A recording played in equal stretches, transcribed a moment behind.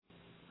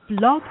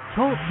Blog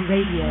Talk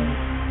Radio.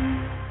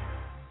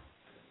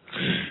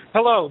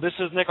 Hello, this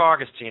is Nick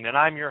Augustine, and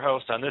I'm your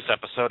host on this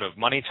episode of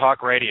Money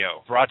Talk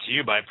Radio, brought to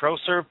you by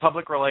ProServe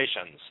Public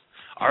Relations.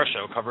 Our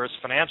show covers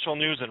financial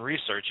news and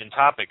research and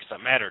topics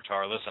that matter to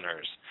our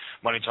listeners.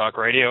 Money Talk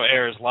Radio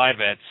airs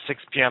live at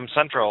 6 p.m.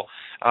 Central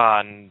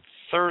on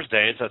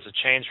Thursdays. That's a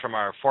change from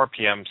our 4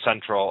 p.m.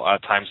 Central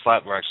time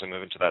slot. We're actually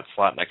moving to that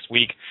slot next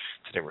week.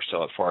 Today we're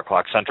still at 4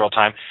 o'clock Central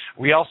Time.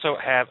 We also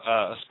have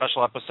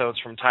special episodes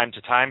from time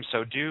to time,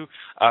 so do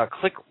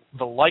click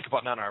the like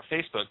button on our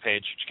Facebook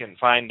page, which you can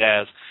find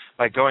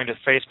by going to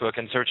Facebook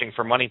and searching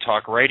for Money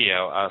Talk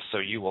Radio, so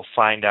you will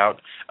find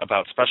out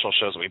about special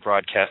shows that we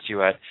broadcast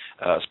you at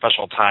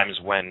special times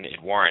when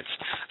it warrants.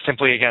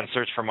 Simply, again,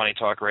 search for Money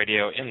Talk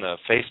Radio in the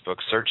Facebook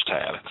search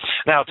tab.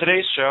 Now,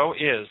 today's show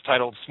is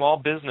titled Small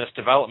Business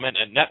Development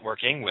and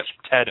Networking with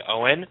Ted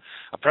Owen,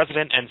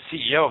 President and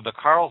CEO of the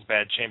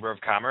Carlsbad Chamber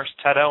of Commerce.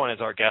 Ted Owen is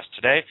our guest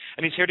today,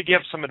 and he's here to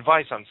give some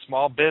advice on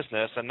small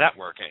business and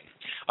networking.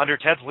 Under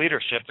Ted's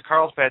leadership, the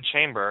Carlsbad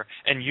Chamber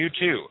and you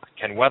too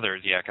can weather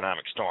the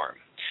economic storm.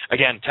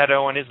 Again, Ted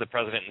Owen is the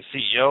president and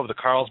CEO of the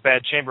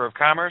Carlsbad Chamber of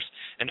Commerce,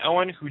 and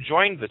Owen, who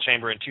joined the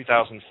chamber in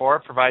 2004,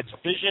 provides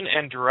vision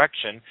and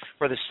direction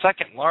for the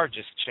second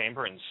largest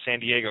chamber in San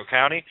Diego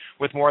County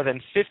with more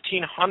than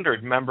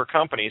 1,500 member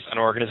companies and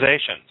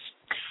organizations.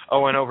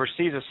 Owen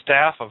oversees a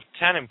staff of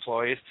 10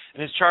 employees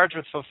and is charged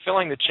with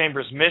fulfilling the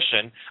chamber's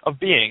mission of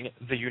being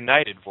the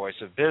united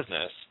voice of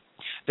business,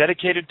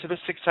 dedicated to the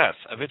success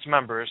of its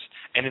members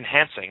and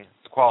enhancing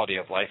the quality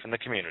of life in the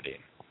community.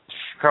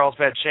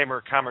 Carlsbad Chamber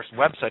of Commerce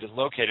website is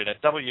located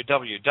at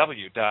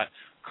www.carlsbad.org,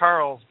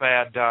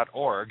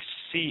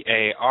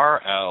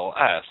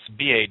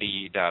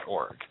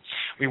 carlsbad.org.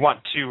 We want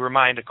to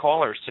remind the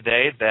callers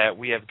today that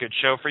we have a good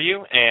show for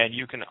you, and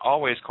you can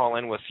always call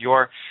in with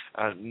your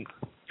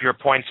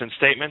points and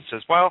statements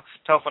as well.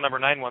 Telephone number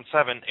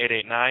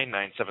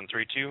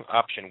 917-889-9732,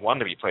 option 1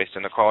 to be placed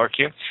in the caller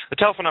queue. The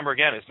telephone number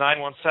again is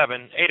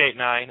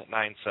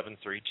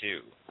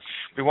 917-889-9732.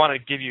 We want to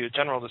give you a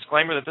general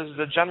disclaimer that this is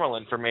a general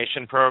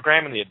information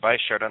program, and the advice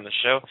shared on the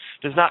show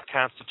does not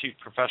constitute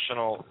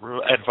professional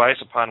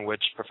advice upon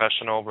which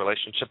professional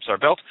relationships are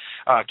built.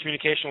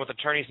 Communication with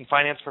attorneys and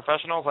finance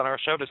professionals on our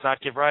show does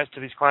not give rise to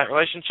these client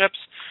relationships.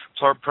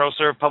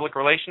 ProServe Public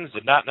Relations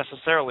did not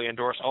necessarily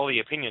endorse all the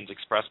opinions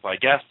expressed by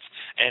guests.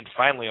 And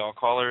finally, all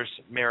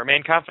callers may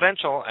remain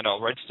confidential, and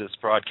all rights to this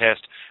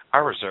broadcast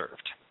are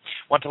reserved.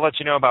 Want to let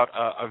you know about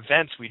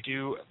events. We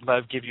do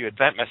give you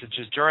event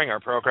messages during our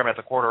program at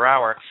the quarter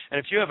hour, and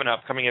if you have an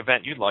upcoming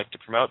event you'd like to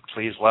promote,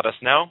 please let us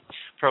know.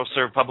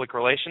 ProServe Public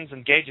Relations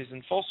engages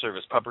in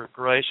full-service public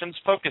relations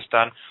focused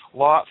on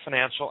law,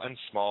 financial, and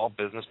small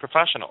business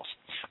professionals.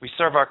 We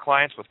serve our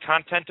clients with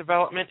content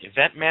development,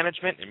 event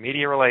management, and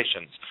media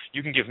relations.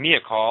 You can give me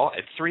a call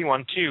at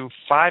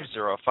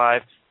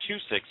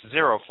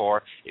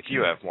 312-505-2604 if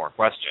you have more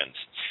questions.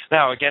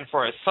 Now, again,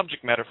 for a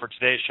subject matter for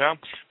today's show,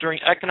 during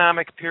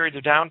economic periods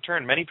of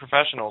downturn, many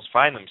professionals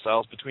find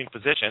themselves between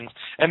positions,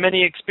 and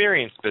many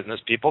experienced business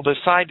people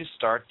decide to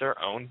start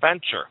their own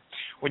venture.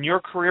 When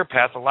your career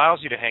path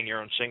allows you to hang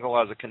your own shingle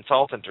as a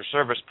consultant or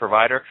service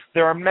provider,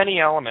 there are many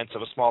elements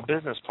of a small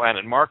business plan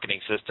and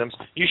marketing systems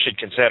you should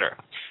consider.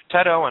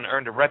 Ted Owen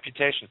earned a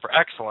reputation for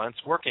excellence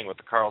working with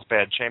the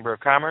Carlsbad Chamber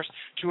of Commerce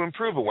to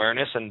improve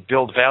awareness and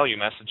build value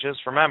messages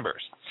for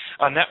members.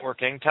 On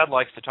networking, Ted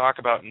likes to talk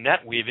about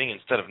net weaving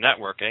instead of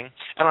networking,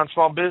 and on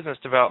small business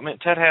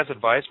development, Ted has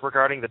advice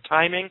regarding the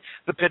timing,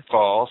 the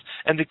pitfalls,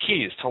 and the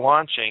keys to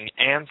launching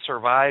and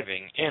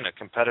surviving in a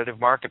competitive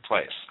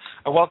marketplace.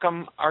 I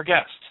welcome our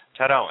guest,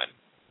 Ted Owen.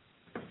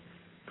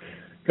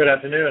 Good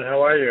afternoon.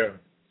 How are you?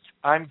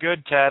 I'm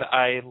good, Ted.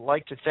 I'd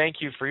like to thank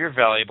you for your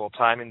valuable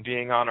time in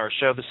being on our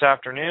show this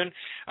afternoon.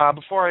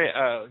 Before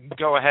I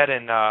go ahead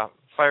and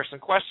fire some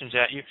questions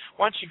at you,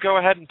 why don't you go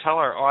ahead and tell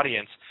our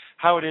audience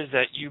how it is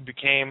that you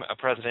became a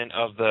president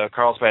of the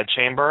Carlsbad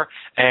Chamber,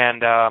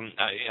 and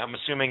I'm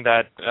assuming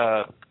that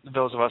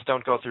those of us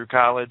don't go through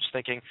college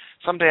thinking,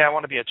 someday I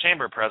want to be a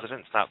chamber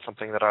president. It's not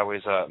something that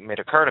always made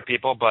occur to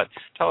people, but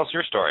tell us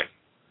your story.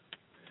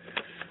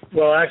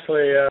 Well,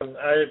 actually,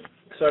 I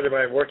started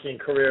my working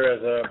career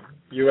as a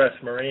U.S.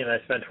 Marine. I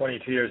spent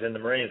 22 years in the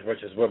Marines,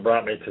 which is what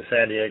brought me to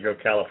San Diego,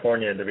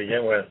 California to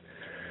begin with.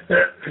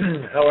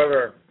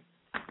 However,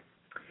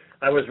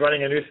 I was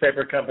running a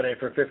newspaper company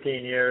for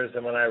 15 years,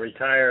 and when I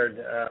retired,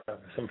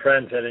 some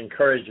friends had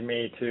encouraged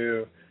me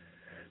to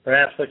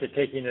perhaps look at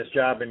taking this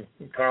job in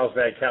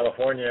Carlsbad,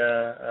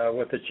 California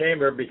with the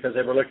chamber because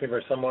they were looking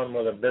for someone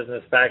with a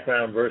business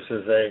background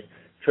versus a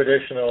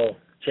traditional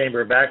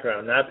chamber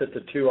background. Not that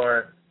the two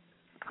aren't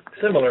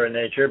similar in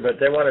nature,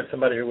 but they wanted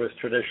somebody who was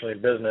traditionally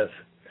business.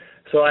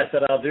 So I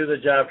said, I'll do the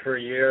job for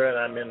a year, and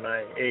I'm in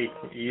my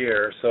 8th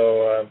year.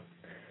 So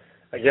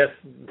I guess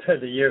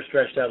the year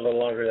stretched out a little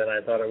longer than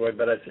I thought it would,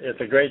 but it's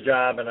a great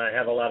job, and I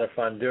have a lot of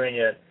fun doing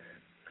it.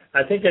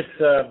 I think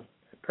it's a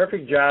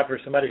perfect job for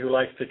somebody who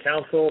likes to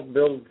counsel,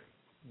 build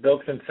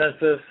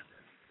consensus,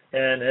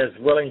 and is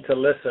willing to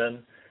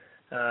listen.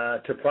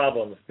 to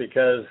problems,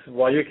 because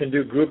while you can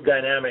do group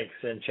dynamics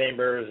in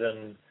chambers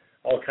and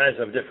all kinds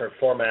of different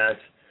formats,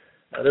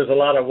 there's a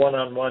lot of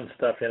one-on-one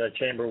stuff in a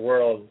chamber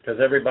world because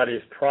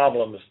everybody's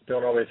problems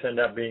don't always end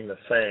up being the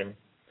same.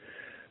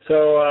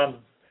 So,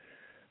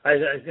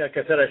 like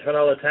I said, I spent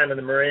all the time in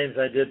the Marines.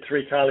 I did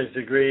 3 college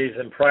degrees,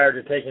 and prior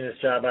to taking this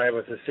job, I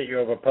was the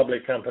CEO of a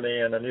public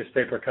company and a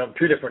newspaper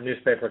 2 different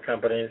newspaper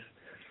companies.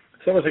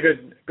 So it was a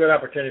good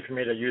opportunity for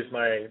me to use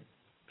my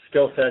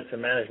skill sets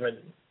and management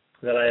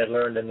that I had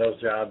learned in those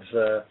jobs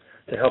to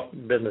help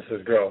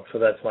businesses grow. So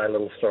that's my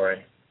little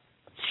story.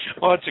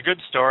 Well, it's a good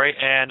story,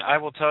 and I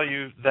will tell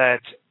you that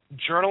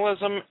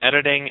journalism,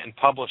 editing, and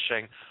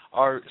publishing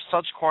are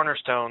such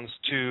cornerstones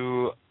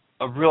to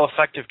a real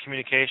effective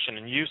communication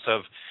and use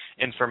of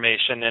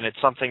information, and it's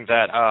something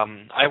that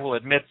I will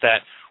admit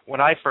that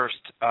when I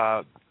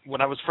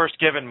was first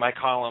given my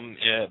column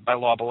by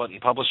Law Bulletin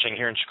Publishing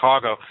here in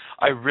Chicago,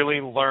 I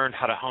really learned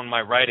how to hone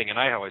my writing, and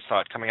I always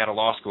thought coming out of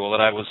law school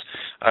that I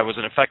was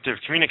an effective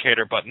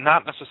communicator, but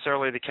not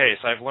necessarily the case.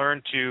 I've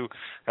learned to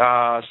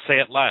say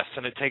it less,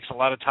 and it takes a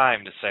lot of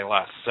time to say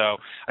less. So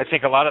I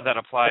think a lot of that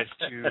applies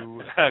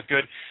to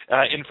good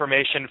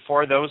information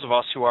for those of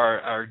us who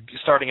are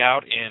starting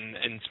out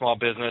in small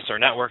business or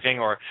networking,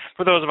 or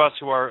for those of us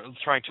who are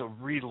trying to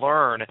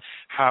relearn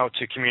how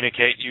to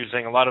communicate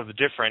using a lot of the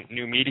different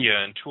new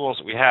media and tools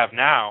that we have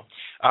now.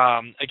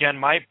 Again,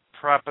 my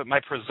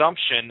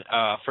presumption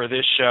for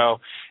this show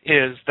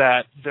is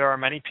that there are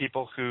many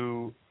people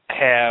who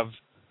have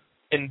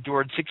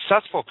endured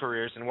successful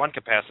careers in one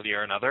capacity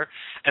or another,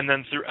 and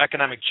then through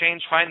economic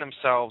change find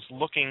themselves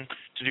looking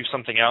to do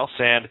something else.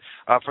 And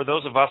for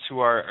those of us who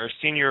are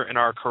senior in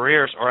our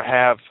careers or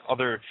have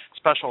other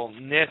special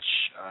niche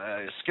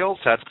skill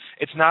sets,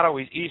 it's not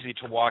always easy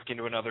to walk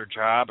into another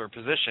job or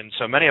position.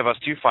 So many of us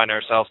do find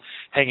ourselves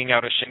hanging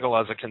out a shingle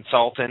as a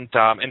consultant,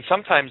 and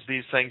sometimes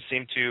these things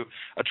seem to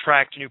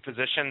attract new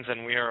positions,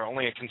 and we are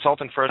only a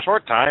consultant for a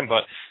short time,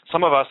 but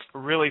some of us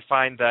really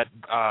find that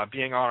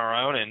being on our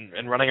own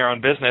and running our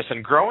own business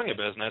and growing a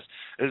business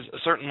is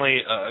certainly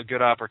a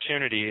good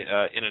opportunity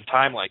in a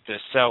time like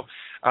this. So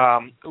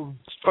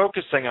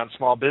focusing on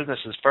small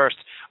businesses first,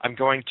 I'm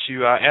going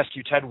to ask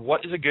you, Ted,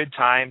 what is a good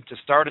time to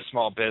start a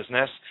small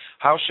business?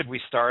 How should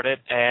we start it?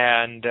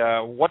 And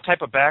what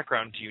type of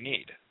background do you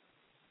need?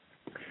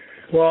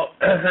 Well,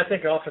 I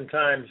think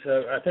oftentimes,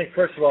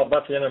 first of all,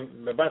 about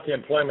the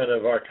employment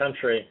of our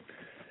country,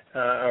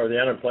 or the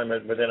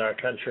unemployment within our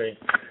country.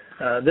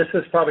 This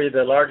is probably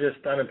the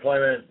largest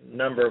unemployment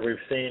number we've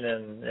seen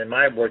in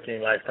my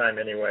working lifetime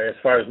anyway, as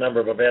far as number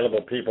of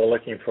available people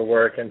looking for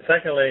work. And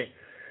secondly,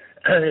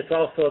 it's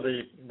also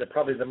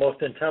probably the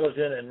most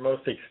intelligent and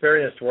most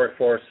experienced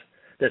workforce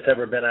that's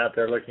ever been out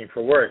there looking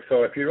for work.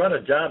 So if you run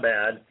a job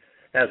ad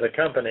as a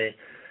company,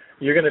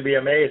 you're going to be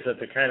amazed at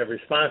the kind of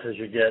responses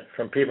you get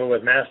from people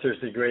with master's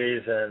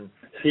degrees and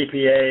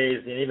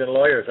CPAs and even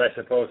lawyers, I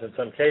suppose, in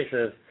some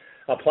cases,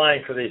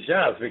 applying for these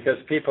jobs because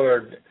people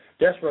are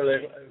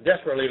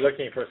desperately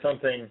looking for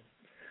something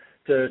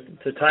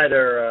to tie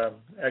their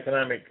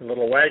economic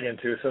little wagon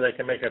to so they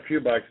can make a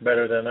few bucks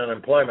better than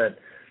unemployment.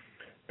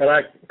 But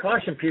I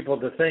caution people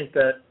to think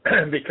that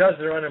because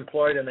they're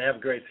unemployed and they have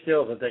great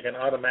skills that they can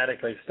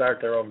automatically start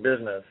their own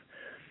business.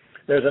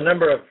 There's a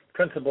number of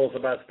principles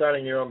about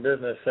starting your own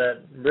business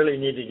that really you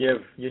need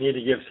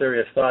to give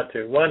serious thought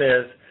to. One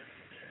is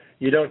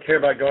you don't care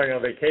about going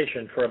on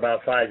vacation for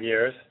about 5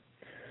 years,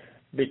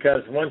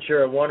 because once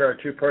you're a 1 or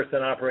 2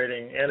 person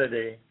operating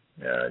entity,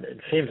 it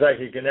seems like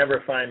you can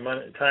never find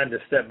time to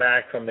step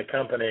back from the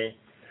company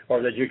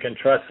or that you can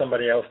trust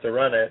somebody else to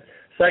run it.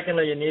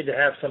 Secondly, you need to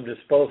have some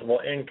disposable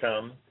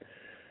income.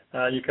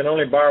 You can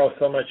only borrow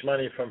so much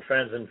money from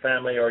friends and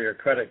family or your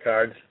credit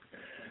cards.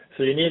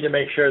 So you need to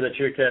make sure that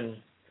you can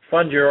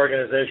fund your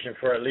organization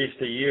for at least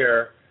a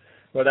year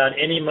without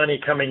any money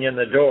coming in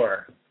the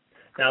door.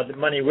 Now, the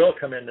money will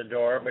come in the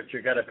door, but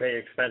you've got to pay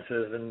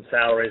expenses and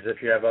salaries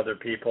if you have other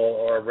people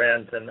or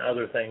rent and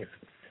other things.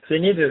 So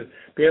you need to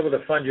be able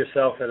to fund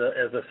yourself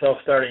as a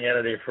self-starting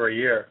entity for a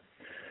year.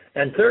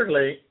 And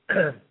thirdly,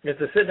 is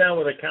to sit down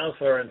with a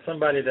counselor and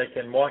somebody that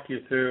can walk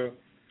you through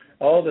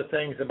all the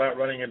things about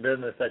running a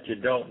business that you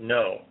don't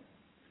know.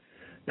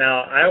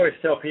 Now, I always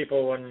tell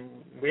people when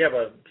we have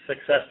a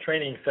success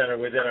training center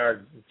within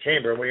our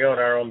chamber, we own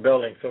our own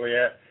building, so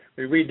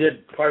we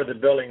redid part of the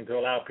building to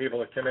allow people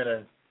to come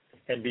in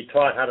and be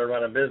taught how to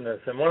run a business.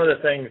 And one of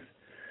the things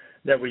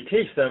that we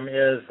teach them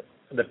is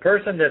the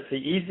person that's the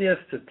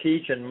easiest to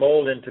teach and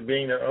mold into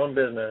being their own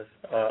business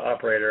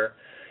operator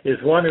is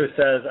one who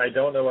says, I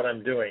don't know what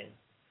I'm doing.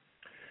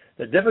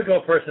 The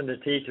difficult person to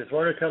teach is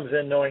one who comes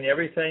in knowing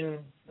everything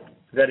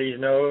that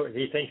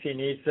he thinks he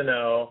needs to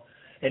know,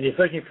 and he's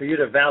looking for you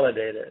to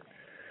validate it.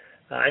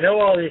 I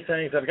know all these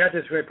things. I've got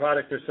this great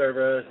product or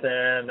service,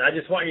 and I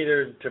just want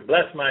you to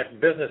bless my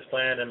business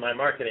plan and my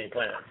marketing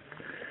plan.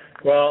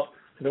 Well,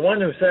 the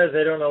one who says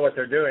they don't know what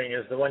they're doing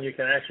is the one you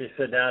can actually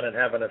sit down and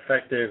have an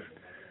effective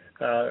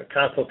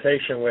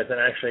consultation with and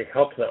actually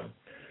help them.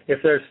 If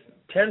there's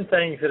 10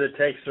 things that it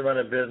takes to run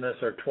a business,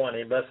 or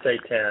 20, let's say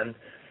 10,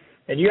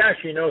 And you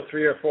actually know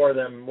 3 or 4 of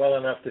them well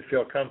enough to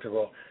feel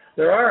comfortable.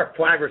 There are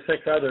 5 or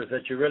 6 others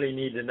that you really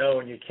need to know,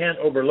 and you can't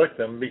overlook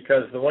them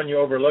because the one you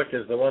overlook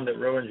is the one that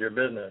ruins your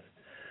business.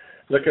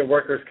 Look at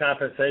workers'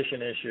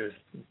 compensation issues,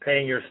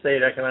 paying your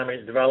state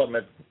economic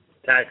development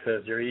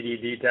taxes, your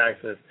EDD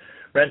taxes,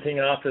 renting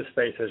office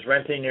spaces,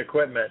 renting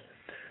equipment,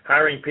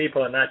 hiring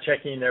people and not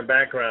checking their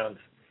backgrounds,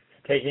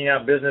 taking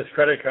out business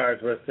credit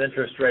cards with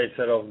interest rates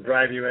that will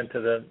drive you into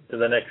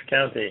the next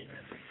county.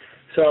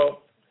 So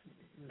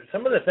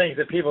some of the things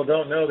that people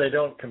don't know, they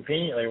don't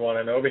conveniently want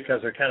to know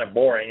because they're kind of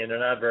boring and they're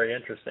not very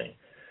interesting.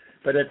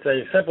 But it's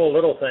a simple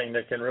little thing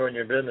that can ruin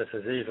your business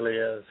as easily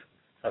as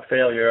a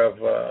failure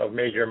of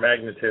major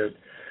magnitude.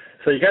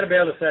 So you got to be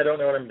able to say, I don't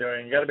know what I'm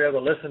doing. You got to be able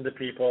to listen to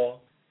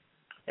people.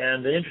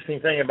 And the interesting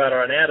thing about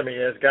our anatomy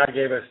is God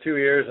gave us 2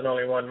 ears and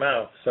only 1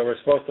 mouth. So we're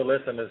supposed to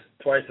listen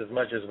twice as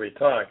much as we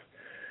talk.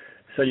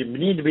 So you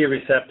need to be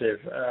receptive.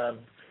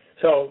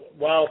 So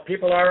while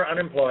people are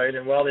unemployed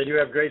and while they do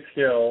have great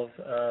skills,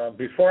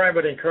 before I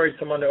would encourage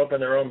someone to open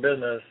their own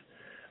business,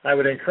 I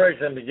would encourage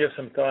them to give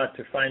some thought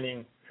to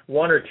finding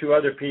 1 or 2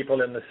 other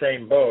people in the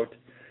same boat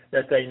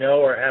that they know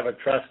or have a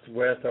trust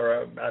with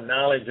or a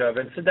knowledge of,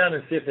 and sit down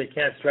and see if they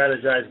can't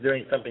strategize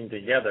doing something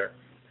together.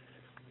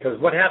 Because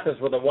what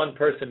happens with a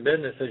one-person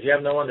business is you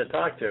have no one to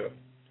talk to.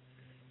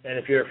 And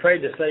if you're afraid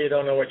to say you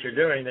don't know what you're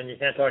doing, then you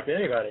can't talk to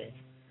anybody.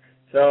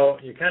 So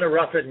you kind of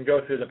rough it and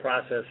go through the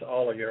process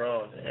all of your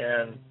own.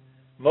 And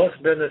most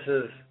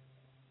businesses,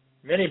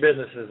 many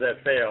businesses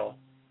that fail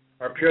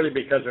are purely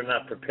because they're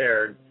not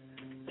prepared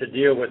to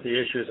deal with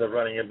the issues of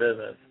running a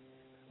business,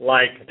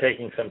 like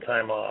taking some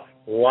time off,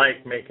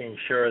 like making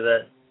sure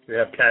that you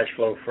have cash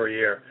flow for a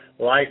year,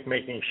 like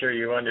making sure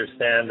you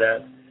understand that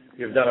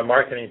you've done a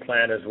marketing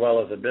plan as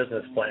well as a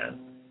business plan.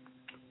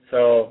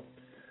 So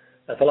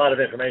that's a lot of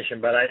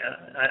information, but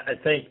I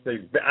think the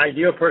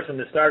ideal person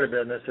to start a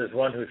business is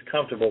one who's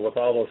comfortable with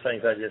all those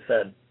things I just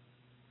said.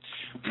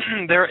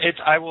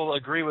 I will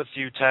agree with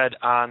you, Ted,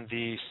 on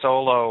the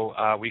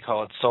solo, we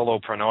call it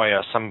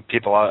solopreneur. Some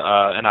people,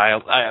 and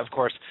I, of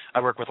course,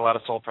 I work with a lot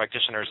of sole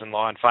practitioners in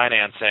law and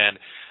finance, and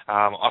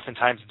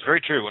oftentimes it's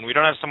very true. When we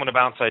don't have someone to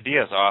bounce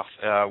ideas off,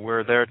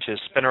 we're there to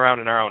spin around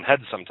in our own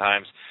heads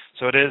sometimes.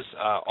 So it is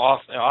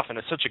often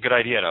it's such a good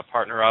idea to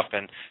partner up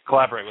and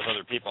collaborate with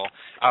other people.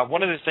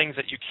 One of the things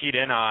that you keyed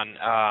in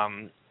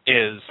on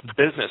is the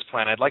business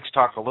plan. I'd like to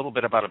talk a little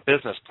bit about a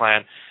business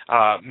plan.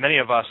 Many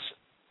of us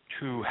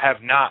who have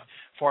not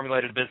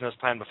formulated a business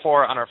plan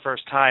before on our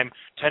first time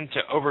tend to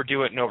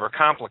overdo it and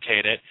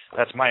overcomplicate it.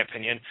 That's my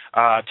opinion.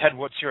 Ted,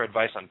 what's your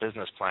advice on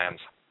business plans?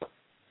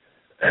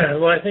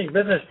 Well, I think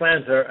business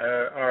plans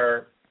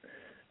are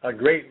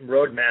great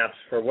roadmaps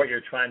for what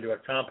you're trying to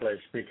accomplish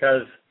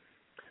because,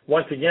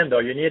 once again, though,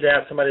 you need to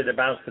have somebody to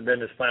bounce the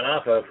business plan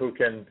off of who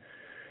can.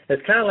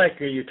 It's kind of like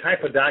you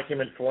type a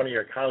document for one of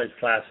your college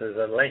classes,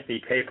 a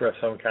lengthy paper of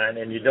some kind,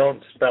 and you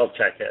don't spell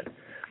check it.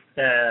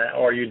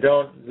 Or you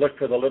don't look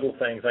for the little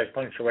things like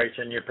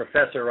punctuation. Your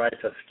professor writes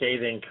a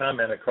scathing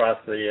comment across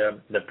the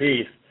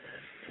piece.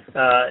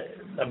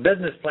 A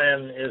business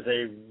plan is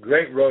a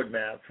great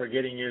roadmap for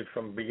getting you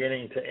from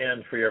beginning to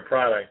end for your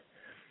product,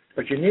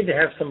 but you need to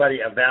have somebody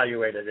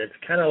evaluate it. It's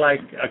kind of like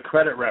a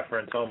credit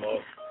reference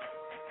almost.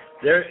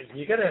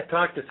 You got to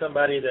talk to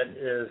somebody that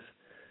is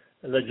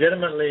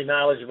legitimately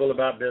knowledgeable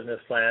about business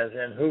plans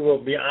and who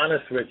will be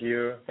honest with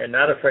you and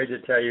not afraid to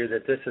tell you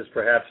that this is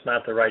perhaps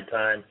not the right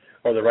time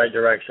or the right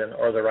direction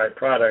or the right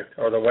product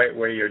or the right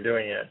way you're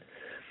doing it.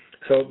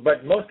 So,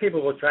 but most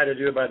people will try to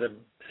do it by the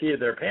seat of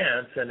their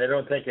pants, and they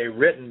don't think a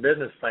written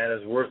business plan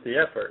is worth the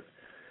effort.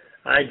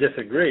 I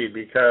disagree,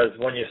 because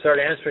when you start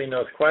answering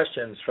those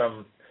questions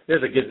from,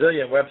 there's a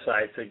gazillion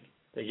websites that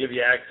give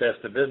you access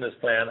to business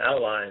plan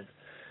outlines,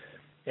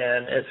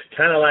 and it's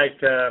kind of like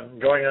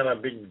going on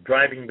a big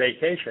driving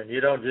vacation.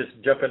 You don't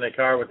just jump in the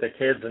car with the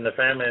kids and the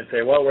family and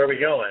say, well, where are we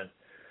going?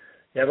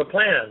 You have a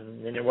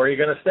plan, and where are you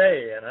going to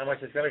stay, and how much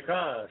it's going to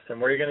cost, and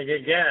where you're going to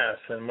get gas,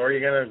 and where you're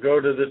going to go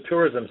to the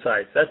tourism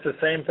sites. That's the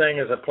same thing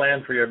as a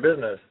plan for your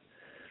business.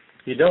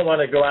 You don't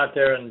want to go out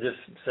there and just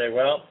say,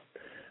 well,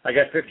 I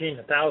got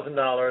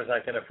 $15,000 I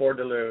can afford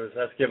to lose.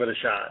 Let's give it a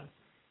shot.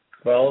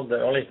 Well,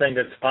 the only thing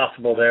that's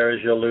possible there is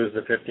you'll lose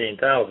the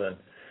 $15,000,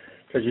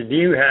 because you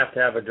do have to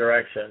have a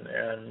direction,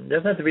 and it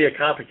doesn't have to be a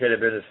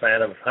complicated business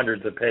plan of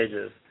hundreds of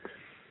pages.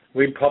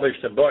 We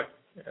published a book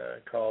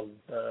called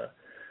The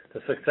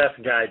Success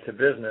Guide to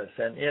Business,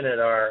 and in it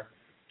are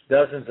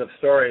dozens of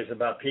stories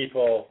about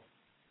people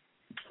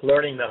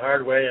learning the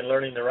hard way and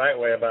learning the right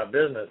way about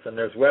business, and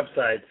there's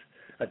websites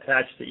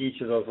attached to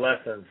each of those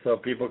lessons so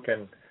people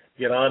can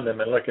get on them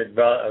and look at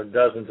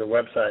dozens of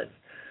websites.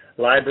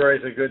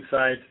 Libraries are good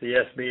sites,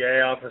 the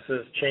SBA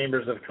offices,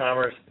 chambers of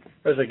commerce.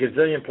 There's a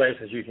gazillion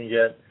places you can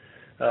get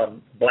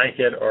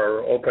blanket or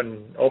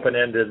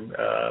open-ended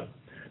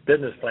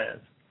business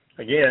plans.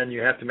 Again,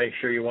 you have to make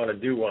sure you want to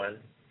do one,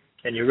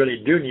 and you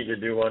really do need to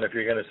do one if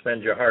you're going to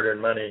spend your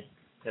hard-earned money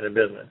in a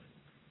business.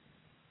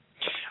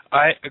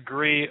 I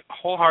agree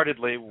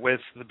wholeheartedly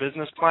with the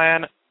business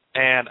plan.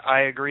 And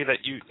I agree that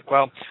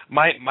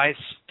my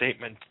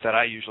statement that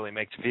I usually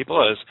make to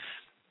people is,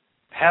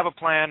 have a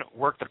plan,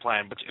 work the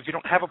plan. But if you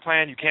don't have a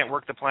plan, you can't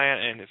work the plan.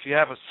 And if you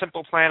have a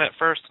simple plan at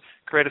first,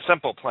 create a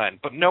simple plan.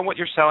 But know what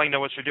you're selling, know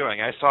what you're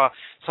doing. I saw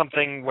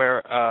something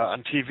where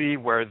on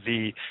TV where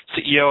the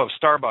CEO of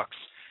Starbucks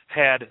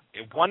had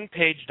a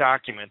one-page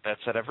document that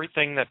said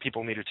everything that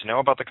people needed to know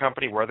about the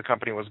company, where the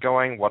company was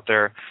going, what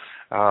their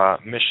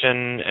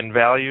mission and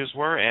values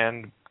were,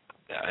 and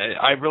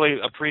I really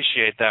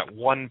appreciate that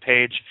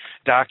one-page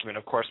document.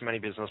 Of course, many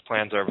business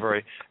plans are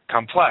very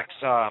complex,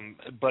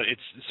 but it's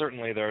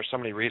certainly there are so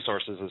many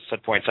resources, as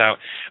Ted points out.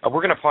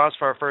 We're going to pause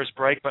for our first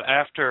break, but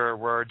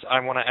afterwards, I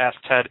want to ask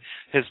Ted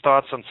his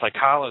thoughts on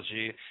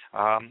psychology.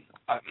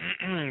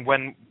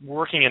 When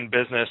working in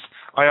business,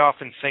 I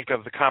often think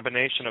of the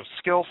combination of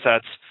skill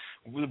sets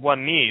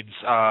one needs.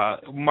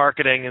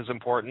 Marketing is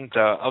important.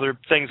 Other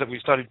things that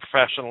we've studied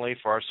professionally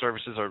for our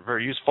services are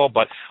very useful,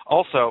 but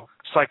also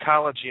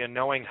psychology and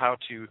knowing how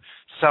to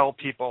sell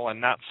people and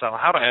not sell,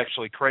 how to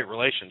actually create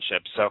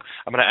relationships. So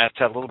I'm going to ask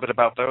Ted a little bit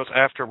about those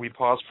after we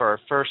pause for our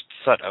first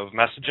set of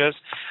messages.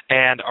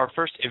 And our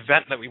first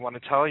event that we want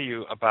to tell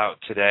you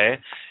about today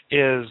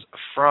is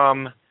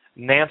from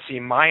Nancy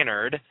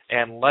Minard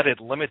and Leaded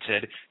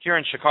Limited here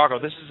in Chicago.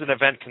 This is an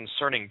event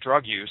concerning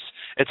drug use.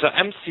 It's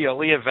an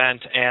MCLE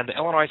event, and the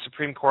Illinois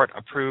Supreme Court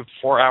approved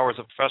 4 hours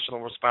of professional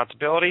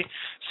responsibility.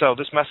 So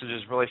this message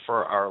is really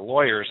for our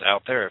lawyers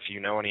out there. If you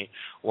know any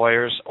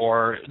lawyers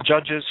or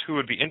judges who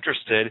would be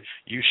interested,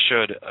 you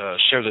should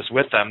share this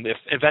with them. The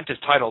event is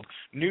titled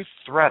New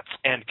Threats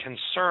and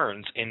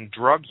Concerns in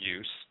Drug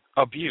Use,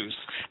 Abuse,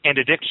 and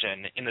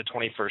Addiction in the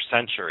 21st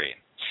Century.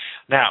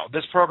 Now,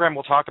 this program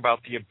will talk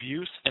about the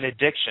abuse and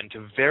addiction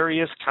to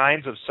various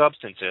kinds of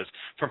substances,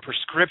 from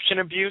prescription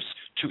abuse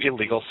to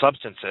illegal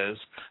substances,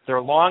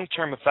 their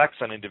long-term effects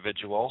on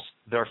individuals,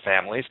 their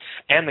families,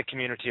 and the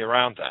community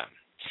around them.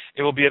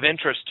 It will be of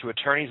interest to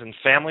attorneys in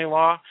family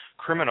law,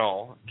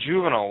 criminal,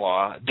 juvenile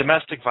law,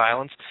 domestic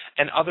violence,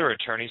 and other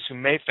attorneys who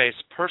may face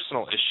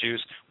personal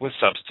issues with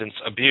substance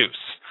abuse.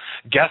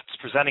 Guests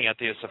presenting at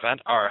this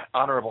event are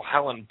Honorable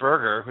Helen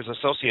Berger, who's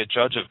Associate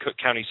Judge of Cook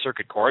County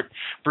Circuit Court,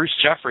 Bruce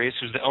Jeffries,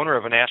 who's the owner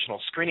of a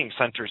national screening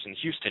centers in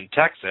Houston,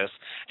 Texas,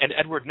 and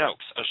Edward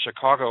Noakes, a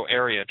Chicago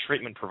area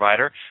treatment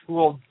provider, who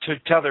will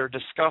together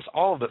discuss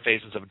all of the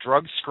phases of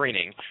drug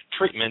screening,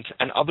 treatment,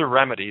 and other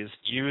remedies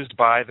used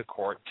by the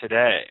court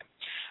today.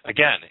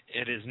 Again,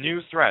 it is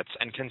new threats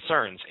and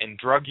concerns in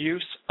drug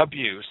use,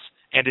 abuse,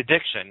 and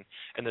addiction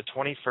in the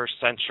 21st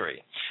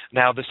century.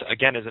 Now, this,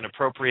 again, is an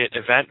appropriate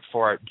event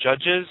for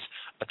judges,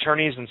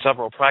 attorneys in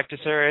several practice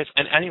areas,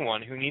 and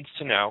anyone who needs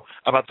to know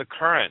about the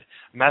current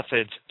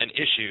methods and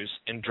issues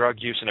in drug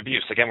use and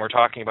abuse. Again, we're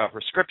talking about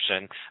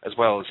prescription as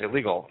well as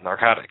illegal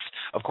narcotics.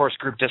 Of course,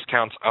 group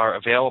discounts are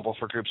available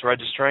for groups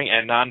registering,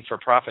 and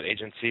non-for-profit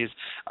agencies,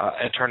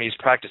 attorneys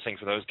practicing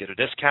for those get a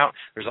discount.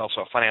 There's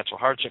also a financial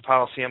hardship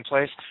policy in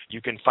place.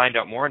 You can find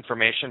out more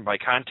information by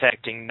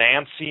contacting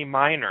Nancy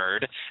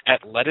Minard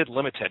at Leaded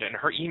Limited, and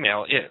her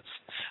email is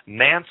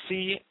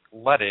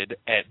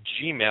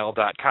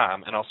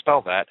nancyleaded@gmail.com, and I'll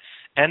spell that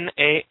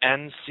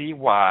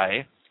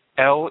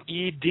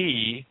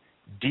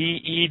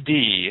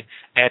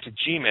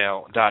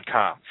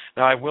NANCYLEDDED@gmail.com.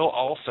 Now, I will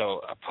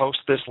also post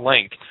this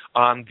link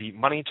on the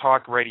Money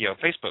Talk Radio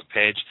Facebook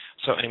page,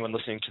 so anyone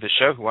listening to the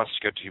show who wants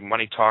to go to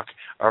Money Talk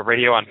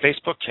Radio on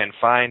Facebook can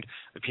find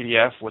the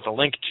PDF with a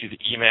link to the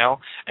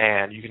email,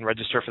 and you can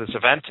register for this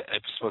event. I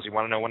suppose you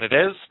want to know when it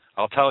is.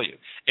 I'll tell you.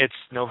 It's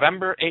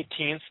November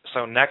 18th,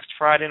 so next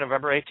Friday,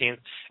 November 18th.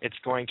 It's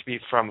going to be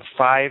from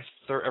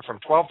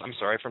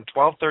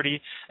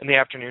 12:30 in the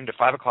afternoon to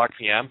 5 o'clock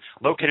p.m.,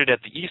 located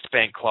at the East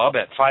Bank Club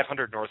at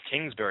 500 North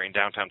Kingsbury in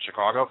downtown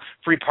Chicago.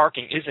 Free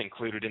parking is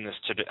included in this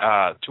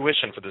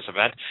tuition for this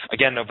event.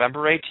 Again,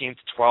 November 18th,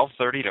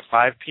 12:30 to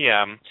 5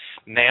 p.m.,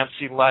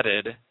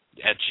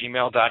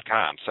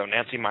 NancyLeaded@gmail.com. So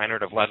Nancy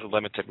Minard of Leaded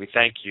Limited, we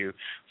thank you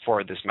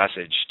for this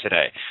message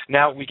today.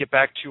 Now we get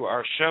back to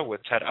our show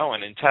with Ted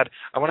Owen. And Ted,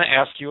 I want to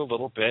ask you a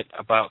little bit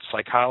about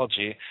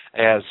psychology.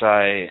 As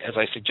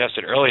I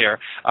suggested earlier,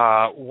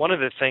 one of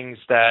the things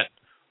that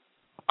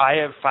I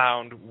have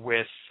found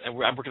with, and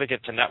we're going to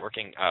get to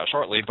networking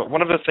shortly, but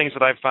one of the things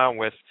that I've found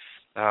with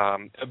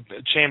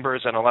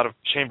chambers and a lot of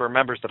chamber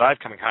members that I've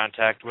come in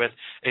contact with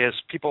is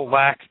people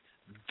lack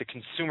the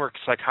consumer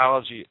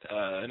psychology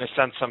in a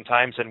sense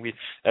sometimes, and we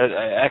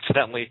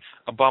accidentally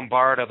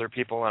bombard other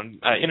people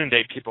and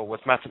inundate people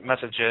with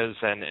messages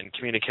and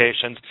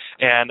communications.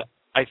 And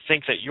I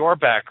think that your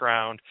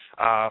background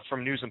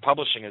from news and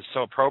publishing is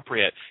so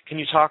appropriate. Can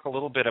you talk a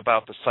little bit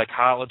about the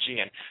psychology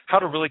and how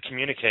to really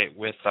communicate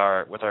with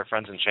our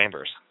friends in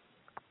chambers?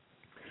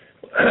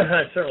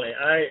 Certainly.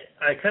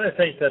 I kind of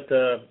think that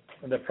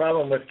the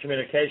problem with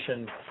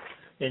communication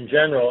in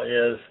general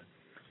is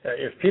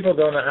if people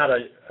don't know how to,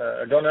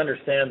 don't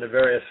understand the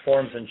various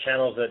forms and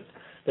channels that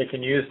they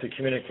can use to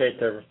communicate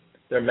their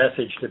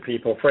message to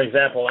people. For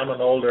example, I'm an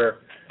older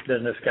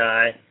business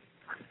guy,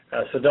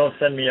 so don't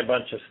send me a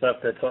bunch of stuff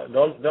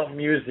don't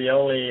use the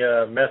only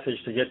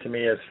message to get to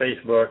me as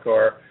Facebook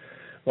or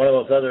one of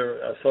those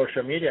other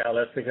social media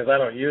outlets because I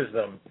don't use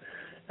them.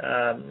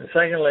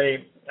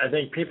 Secondly, I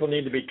think people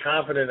need to be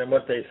confident in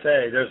what they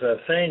say. There's a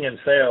saying in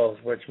sales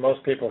which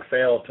most people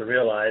fail to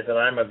realize, and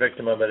I'm a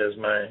victim of it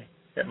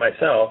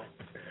myself,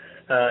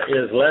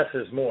 is less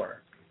is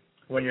more.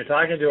 When you're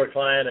talking to a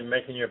client and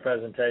making your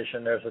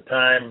presentation, there's a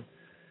time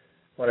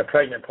when a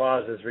pregnant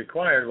pause is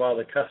required while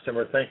the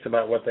customer thinks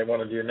about what they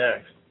want to do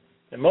next.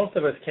 And most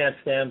of us can't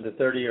stand the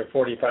 30 or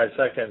 45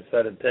 seconds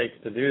that it takes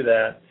to do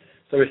that,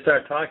 so we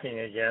start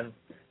talking again,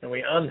 and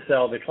we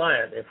unsell the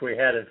client if we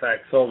had, in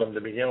fact, sold them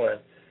to begin with.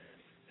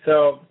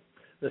 So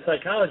the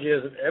psychology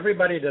is that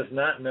everybody does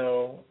not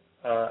know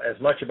as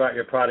much about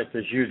your product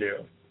as you do.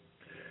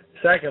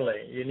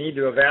 Secondly, you need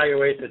to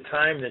evaluate the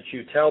time that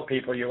you tell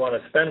people you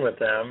want to spend with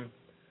them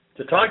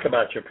to talk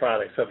about your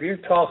product. So if you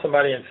call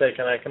somebody and say,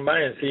 can I come by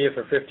and see you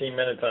for 15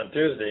 minutes on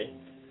Tuesday,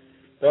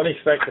 don't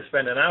expect to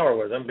spend an hour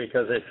with them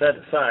because they set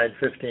aside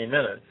 15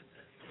 minutes.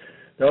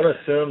 Don't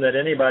assume that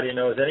anybody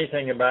knows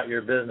anything about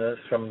your business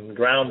from the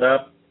ground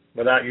up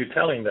without you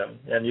telling them.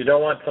 And you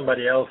don't want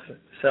somebody else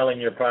selling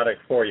your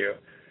product for you.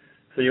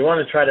 So you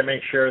want to try to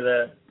make sure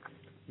that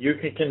you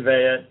can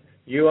convey it,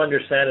 you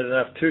understand it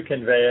enough to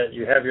convey it,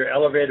 you have your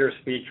elevator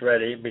speech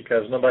ready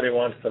because nobody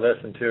wants to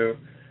listen to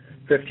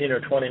 15 or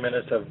 20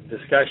 minutes of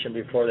discussion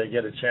before they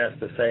get a chance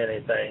to say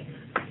anything.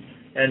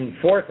 And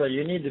fourthly,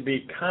 you need to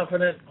be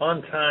confident,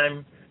 on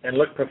time, and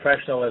look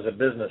professional as a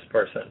business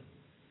person.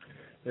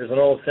 There's an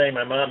old saying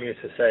my mom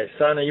used to say,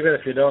 son, even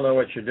if you don't know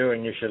what you're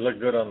doing, you should look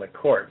good on the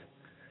court.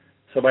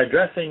 So by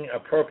dressing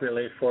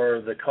appropriately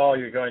for the call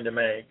you're going to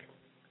make,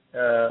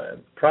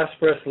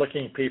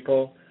 prosperous-looking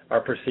people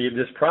are perceived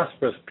as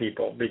prosperous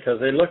people because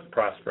they look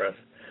prosperous.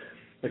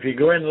 If you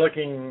go in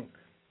looking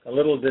a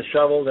little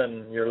disheveled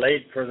and you're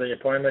late for the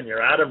appointment,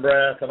 you're out of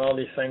breath and all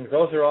these things,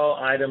 those are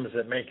all items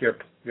that make your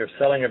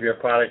selling of your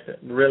product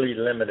really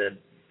limited.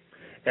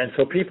 And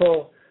so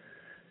people,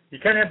 you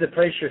kind of have to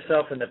place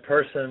yourself in the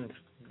person's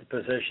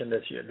position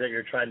that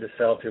you're trying to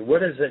sell to.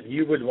 What is it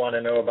you would want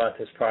to know about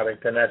this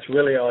product? And that's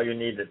really all you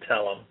need to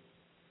tell them.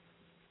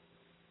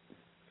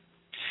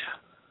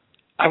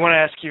 I want to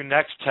ask you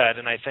next, Ted,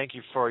 and I thank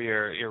you for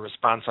your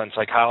response on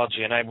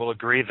psychology, and I will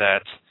agree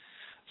that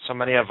so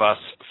many of us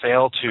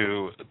fail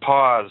to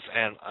pause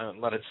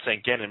and let it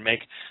sink in and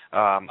make,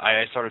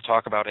 I sort of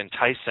talk about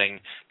enticing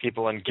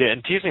people and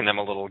teasing them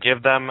a little.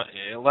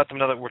 Let them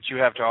know that what you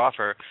have to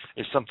offer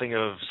is something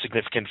of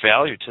significant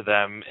value to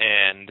them,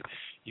 and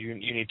you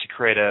need to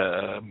create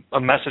a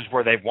message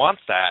where they want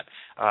that,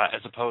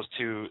 as opposed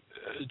to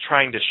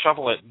trying to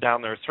shovel it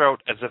down their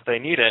throat as if they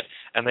need it,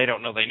 and they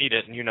don't know they need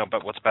it, and you know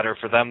but what's better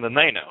for them than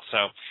they know. So,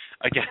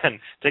 again,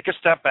 take a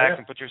step back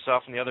and put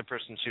yourself in the other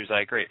person's shoes.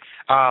 I agree.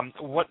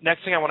 What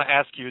next thing I want to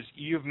ask you is,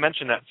 you've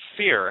mentioned that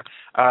fear.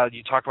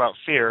 You talk about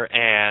fear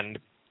and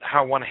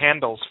how one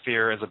handles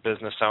fear as a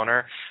business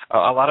owner. A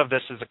lot of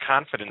this is a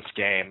confidence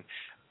game.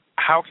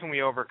 How can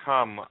we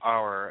overcome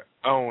our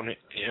own,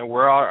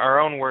 we're our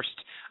own worst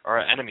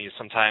enemies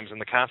sometimes in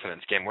the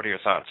confidence game? What are your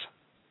thoughts?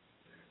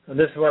 Well,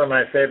 this is one of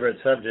my favorite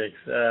subjects.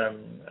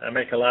 I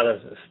make a lot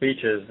of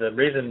speeches. The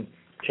reason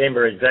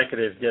chamber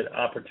executives get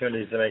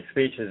opportunities to make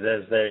speeches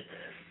is they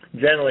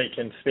generally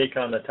can speak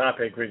on the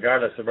topic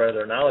regardless of whether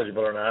they're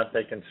knowledgeable or not.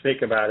 They can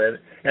speak about it,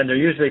 and they're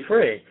usually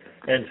free.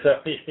 And so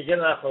you get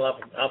an awful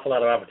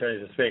lot of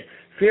opportunities to speak.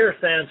 Fear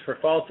stands for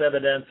false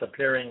evidence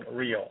appearing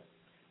real.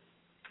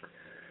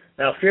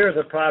 Now, fear is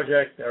a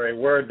project or a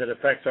word that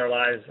affects our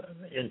lives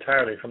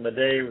entirely, from the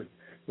day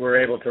we're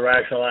able to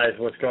rationalize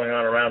what's going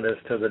on around us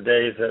to the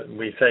days that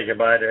we say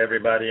goodbye to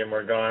everybody and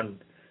we're gone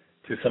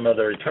to some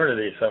other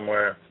eternity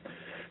somewhere.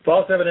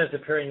 False evidence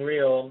appearing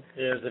real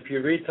is if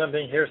you read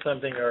something, hear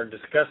something, or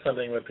discuss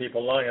something with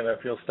people long enough,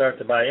 you'll start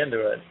to buy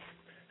into it,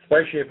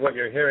 especially if what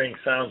you're hearing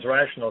sounds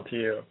rational to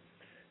you.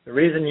 The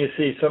reason you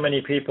see so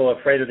many people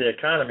afraid of the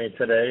economy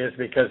today is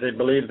because they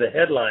believe the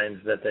headlines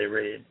that they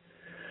read.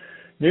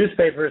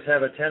 Newspapers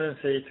have a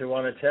tendency to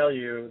want to tell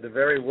you the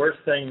very worst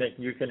thing that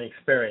you can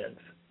experience,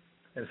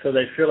 and so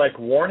they feel like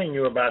warning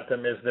you about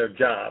them is their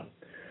job.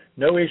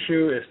 No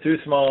issue is too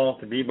small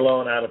to be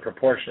blown out of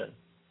proportion.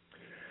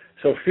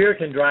 So fear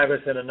can drive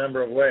us in a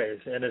number of ways,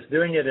 and it's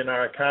doing it in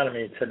our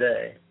economy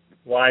today.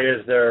 Why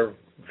is there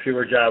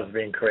fewer jobs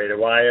being created?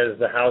 Why is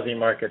the housing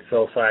market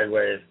so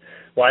sideways?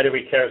 Why do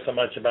we care so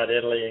much about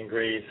Italy and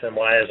Greece, and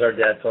why is our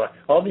debt so high?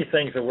 All these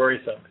things are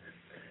worrisome.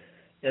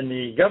 In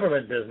the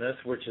government business,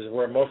 which is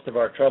where most of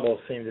our troubles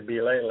seem to be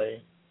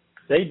lately,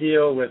 they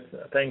deal with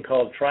a thing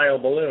called trial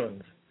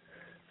balloons.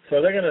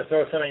 So they're going to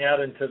throw something out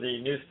into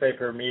the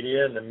newspaper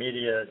media and the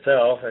media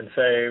itself and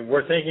say,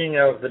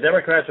 the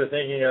Democrats are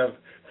thinking of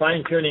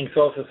fine-tuning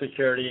Social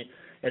Security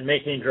and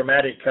making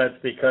dramatic cuts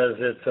because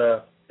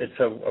it's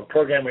a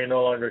program we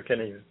no longer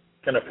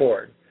can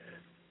afford.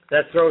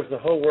 That throws the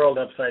whole world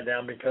upside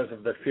down because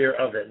of the fear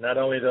of it. Not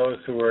only those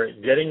who are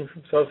getting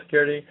Social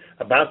Security,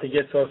 about to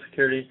get Social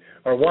Security,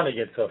 or want to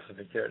get Social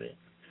Security.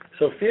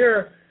 So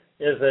fear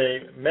is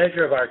a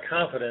measure of our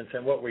confidence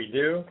in what we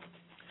do.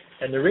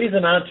 And the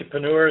reason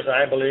entrepreneurs,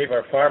 I believe,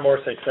 are far more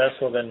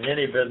successful than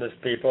many business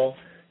people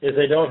is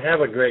they don't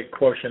have a great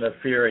quotient of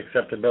fear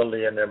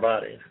acceptability in their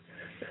bodies.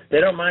 They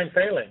don't mind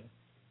failing.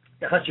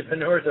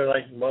 Entrepreneurs are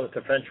like, well,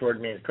 the French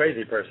word means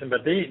crazy person,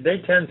 but they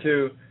tend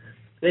to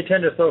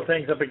throw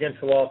things up against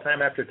the wall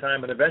time after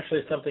time, and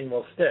eventually something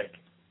will stick.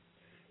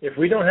 If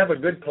we don't have a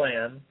good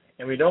plan,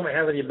 and we don't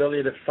have the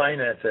ability to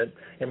finance it,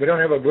 and we don't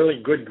have a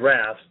really good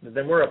grasp,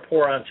 then we're a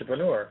poor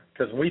entrepreneur.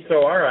 Because we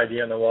throw our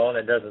idea on the wall and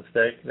it doesn't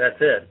stick, that's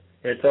it.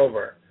 It's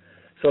over.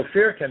 So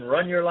fear can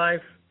run your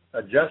life,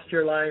 adjust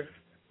your life,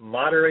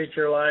 moderate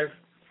your life,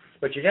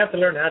 but you have to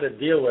learn how to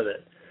deal with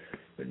it.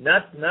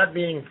 Not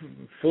being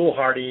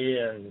foolhardy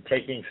and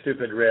taking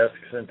stupid risks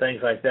and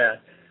things like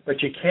that.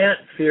 But you can't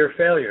fear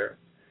failure.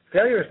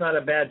 Failure is not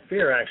a bad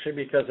fear, actually,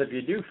 because if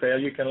you do fail,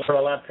 you can learn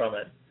a lot from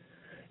it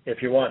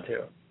if you want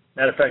to.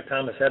 Matter of fact,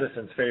 Thomas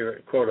Edison's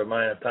favorite quote of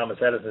mine of Thomas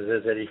Edison's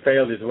is that he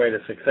failed his way to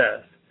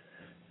success.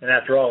 And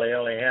after all, he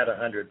only had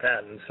 100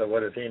 patents, so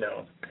what does he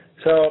know?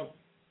 So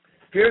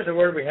fear is a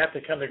word we have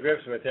to come to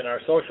grips with in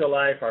our social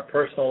life, our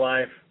personal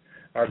life,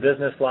 our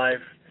business life.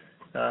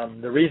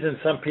 The reason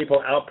some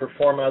people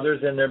outperform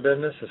others in their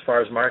business as far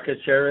as market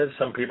share is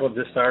some people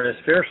just aren't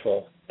as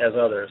fearful as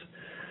others.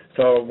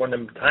 So when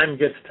the time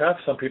gets tough,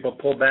 some people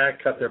pull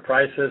back, cut their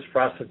prices,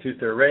 prostitute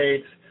their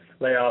rates,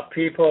 lay off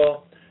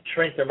people,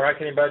 shrink their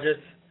marketing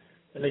budgets.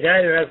 And the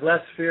guy who has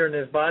less fear in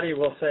his body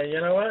will say, you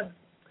know what?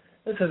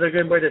 This is a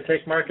good way to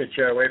take market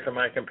share away from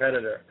my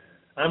competitor.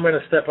 I'm going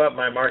to step up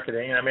my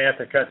marketing. I may have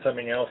to cut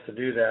something else to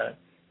do that.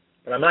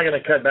 But I'm not going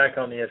to cut back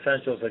on the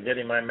essentials of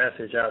getting my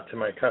message out to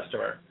my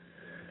customer.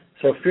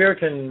 So fear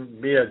can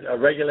be a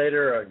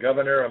regulator, a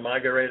governor, a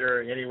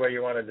moderator, any way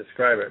you want to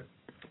describe it.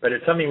 But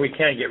it's something we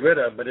can't get rid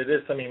of, but it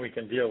is something we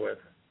can deal with.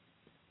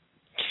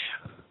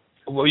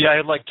 Well, yeah,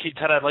 I'd like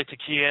to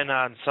key in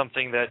on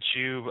something that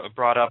you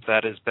brought up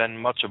that has been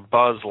much a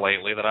buzz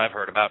lately that I've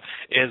heard about,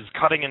 is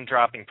cutting and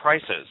dropping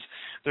prices.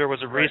 There was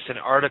a recent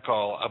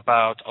article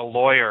about a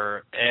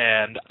lawyer,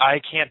 and I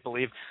can't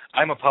believe,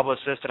 I'm a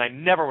publicist, and I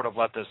never would have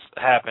let this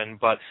happen,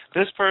 but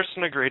this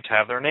person agreed to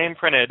have their name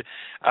printed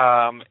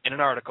in an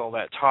article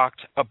that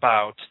talked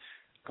about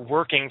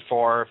working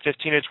for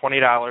 $15 to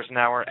 $20 an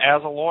hour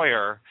as a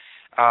lawyer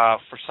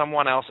for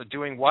someone else,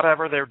 doing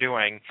whatever they're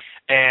doing,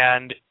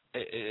 and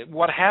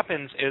what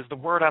happens is the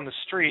word on the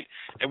street,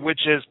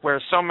 which is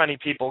where so many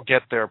people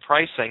get their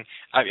pricing.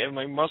 I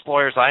mean, most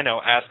lawyers I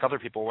know ask other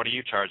people, what are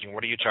you charging?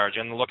 What are you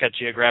charging? And look at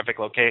geographic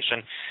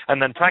location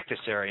and then practice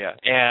area,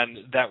 and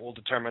that will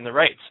determine the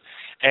rates.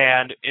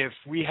 And if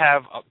we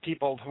have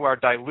people who are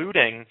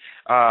diluting,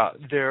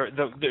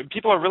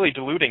 people are really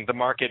diluting the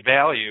market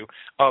value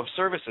of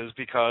services,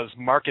 because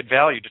market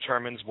value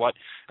determines what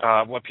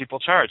people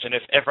charge. And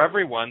if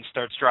everyone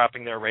starts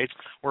dropping their rates,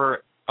 we're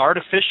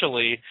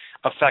artificially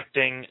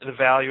affecting the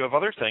value of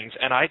other things.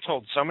 And I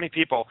told so many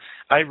people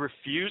I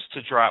refuse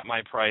to drop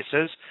my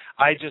prices.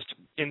 I just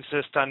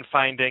insist on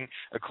finding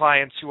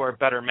clients who are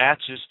better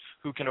matches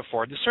who can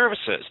afford the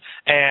services.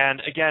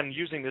 And again,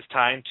 using this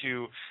time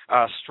to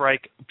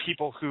strike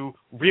people who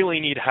really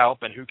need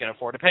help and who can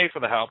afford to pay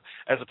for the help,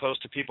 as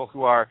opposed to people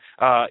who are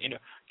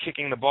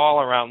kicking the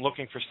ball around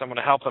looking for someone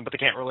to help them, but they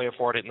can't really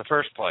afford it in the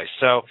first place.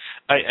 So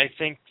I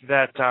think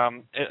that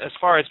as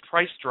far as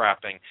price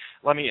dropping,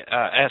 let me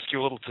ask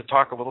you to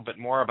talk a little bit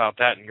more about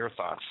that and your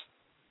thoughts.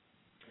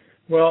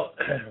 Well,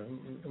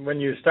 when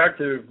you start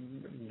to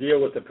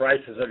deal with the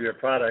prices of your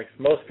products,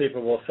 most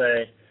people will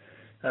say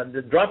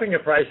the dropping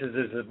of prices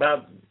is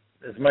about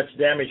as much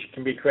damage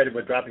can be created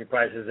with dropping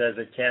prices as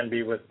it can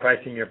be with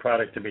pricing your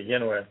product to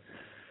begin with.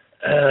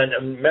 And I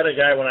met a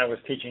guy when I was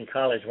teaching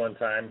college one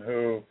time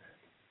who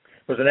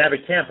was an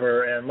avid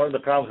camper, and one of the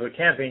problems with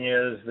camping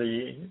is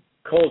the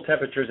cold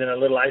temperatures in a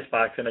little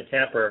icebox in a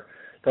camper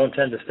don't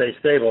tend to stay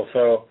stable.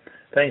 So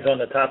things on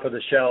the top of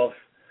the shelf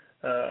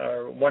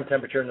are one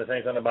temperature and the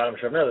things on the bottom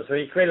shelf another. So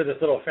he created this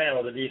little fan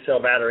with a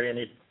D-cell battery, and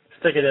he'd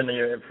stick it in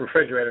the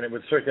refrigerator, and it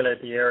would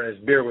circulate the air, and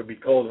his beer would be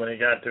cold when he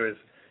got to his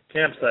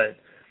campsite.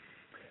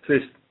 So he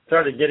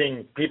started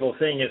getting people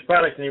seeing his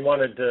product, and they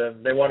wanted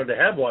to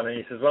have one. And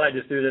he says, well, I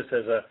just do this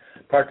as a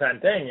part-time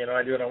thing.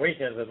 I do it on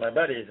weekends with my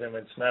buddies, and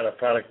it's not a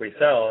product we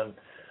sell. And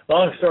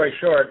long story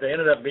short, they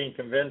ended up being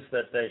convinced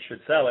that they should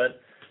sell it.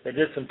 They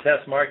did some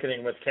test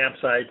marketing with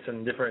campsites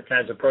and different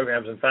kinds of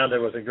programs and found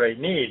there was a great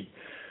need.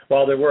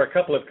 While there were a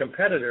couple of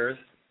competitors,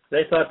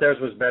 they thought theirs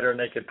was better and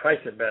they could price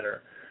it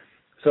better.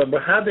 So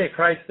how they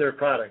priced their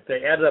product?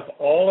 They added up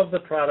all of the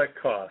product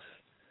costs,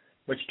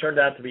 which turned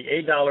out to be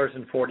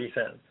 $8.40.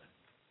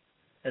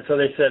 And so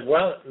they said,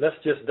 well, let's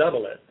just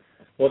double it.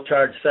 We'll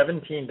charge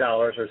 $17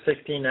 or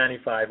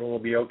 $16.95 and we'll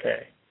be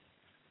okay.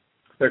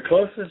 Their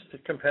closest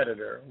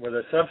competitor with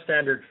a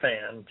substandard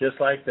fan, just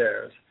like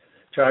theirs,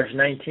 charged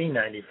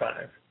 $19.95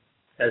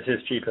 as his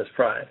cheapest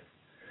price.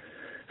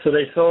 So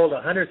they sold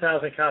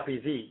 100,000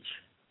 copies each,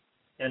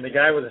 and the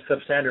guy with a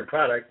substandard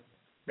product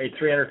made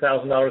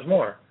 $300,000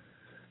 more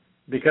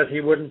because he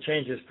wouldn't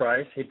change his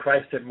price. He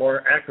priced it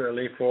more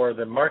accurately for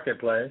the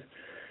marketplace.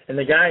 And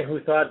the guy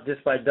who thought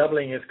just by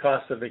doubling his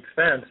cost of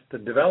expense to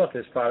develop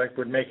his product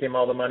would make him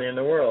all the money in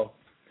the world.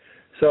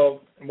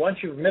 So once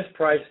you've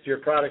mispriced your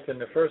product in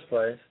the first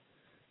place,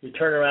 you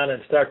turn around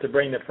and start to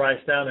bring the price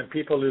down, and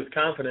people lose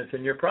confidence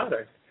in your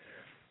product.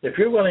 If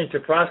you're willing to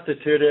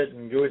prostitute it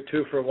and do it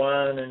 2 for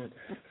 1 and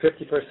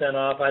 50%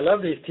 off, I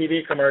love these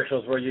TV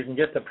commercials where you can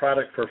get the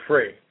product for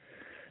free.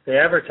 They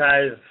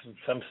advertise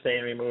some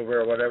stain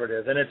remover or whatever it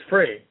is, and it's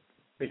free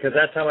because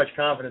that's how much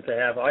confidence they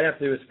have. All you have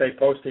to do is pay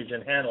postage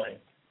and handling.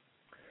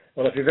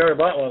 Well, if you've ever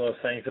bought one of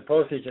those things, the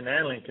postage and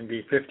handling can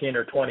be $15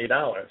 or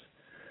 $20,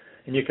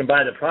 and you can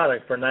buy the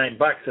product for $9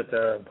 at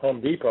the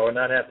Home Depot and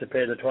not have to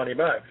pay the $20.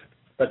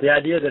 But the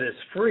idea that it's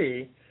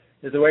free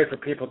is a way for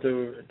people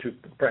to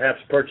perhaps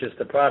purchase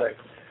the product.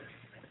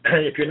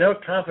 If you have no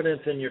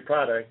confidence in your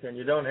product and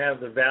you don't have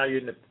the value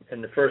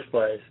in the first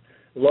place,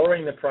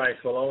 lowering the price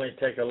will only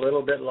take a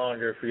little bit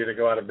longer for you to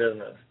go out of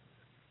business.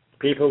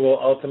 People will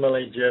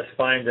ultimately just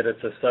find that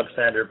it's a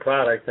substandard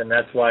product, and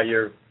that's why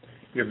you're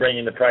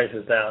bringing the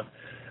prices down.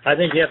 I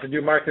think you have to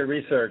do market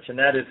research, and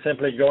that is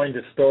simply going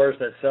to stores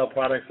that sell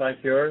products like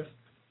yours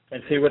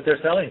and see what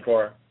they're selling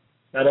for,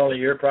 not only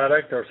your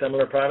product or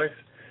similar products,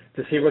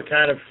 to see what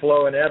kind of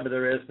flow and ebb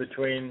there is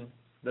between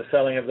the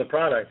selling of the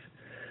products.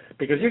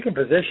 Because you can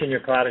position your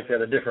product at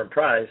a different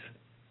price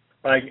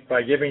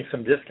by giving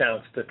some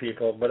discounts to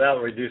people without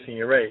reducing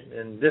your rate.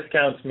 And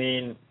discounts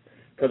mean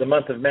for the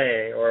month of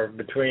May or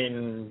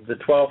between the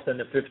 12th and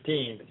the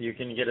 15th, you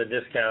can get a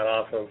discount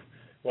off of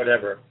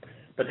whatever.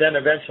 But then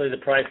eventually the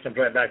price comes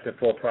right back to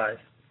full price.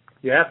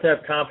 You have to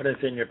have confidence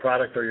in your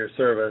product or your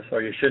service,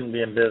 or you shouldn't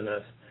be in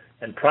business.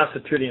 And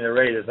prostituting the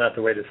rate is not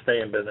the way to stay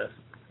in business.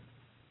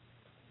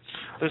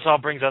 This all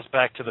brings us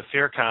back to the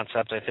fear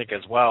concept, I think,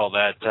 as well,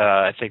 that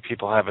I think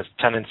people have a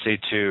tendency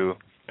to,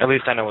 at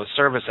least I know with the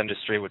service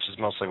industry, which is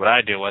mostly what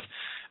I deal with,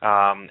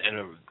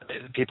 and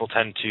people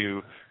tend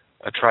to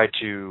try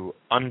to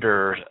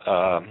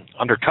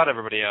undercut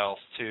everybody else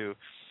to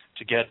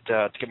get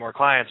more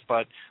clients,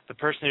 but the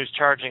person who's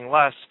charging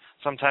less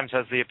sometimes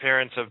has the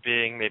appearance of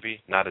being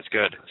maybe not as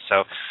good.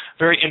 So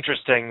very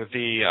interesting,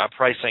 the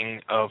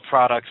pricing of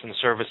products and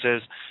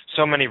services,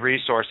 so many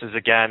resources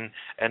again,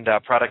 and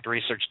product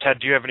research. Ted,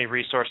 do you have any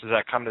resources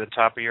that come to the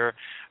top of your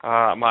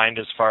mind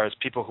as far as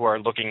people who are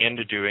looking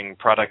into doing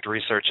product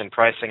research and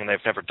pricing and they've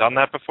never done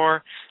that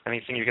before?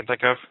 Anything you can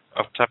think of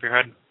off the top of your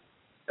head?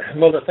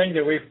 Well, the thing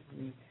that we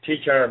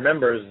teach our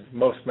members,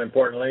 most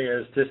importantly,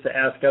 is just to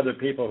ask other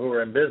people who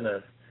are in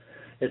business.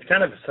 It's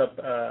kind of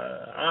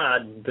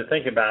odd to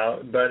think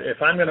about, but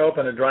if I'm going to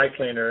open a dry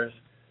cleaners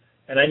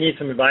and I need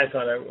some advice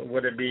on it,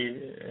 would it be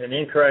an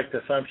incorrect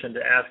assumption to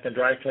ask a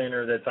dry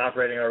cleaner that's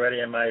operating already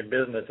in my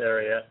business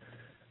area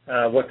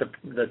what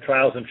the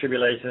trials and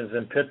tribulations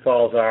and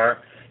pitfalls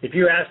are? If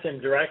you asked them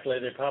directly,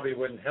 they probably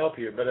wouldn't help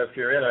you, but if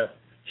you're in a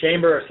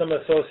chamber or some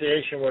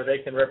association where they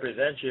can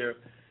represent you,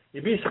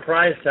 you'd be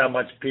surprised how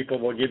much people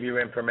will give you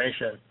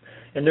information.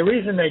 And the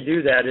reason they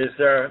do that is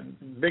they're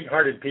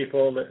big-hearted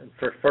people,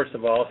 first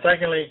of all.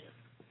 Secondly,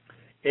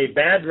 a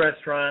bad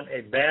restaurant, a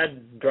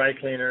bad dry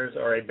cleaners,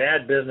 or a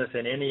bad business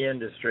in any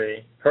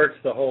industry hurts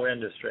the whole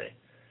industry.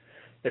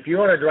 If you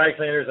want a dry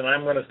cleaners and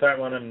I'm going to start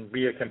one and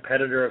be a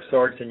competitor of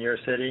sorts in your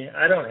city,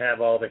 I don't have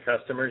all the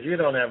customers. You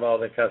don't have all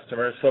the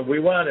customers. So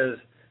we want is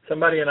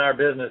somebody in our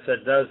business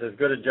that does as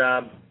good a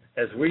job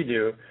as we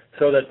do,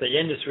 so that the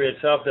industry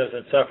itself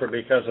doesn't suffer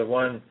because of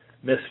one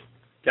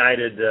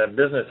misguided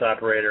business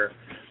operator.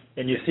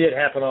 And you see it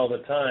happen all the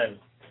time,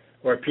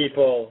 where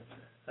people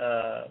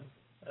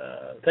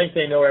think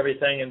they know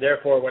everything, and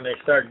therefore when they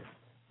start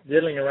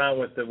diddling around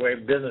with the way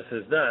business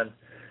is done,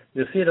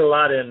 you see it a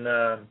lot in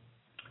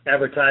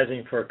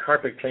advertising for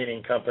carpet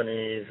cleaning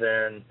companies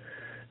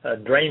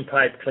and drain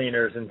pipe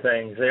cleaners and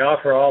things. They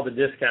offer all the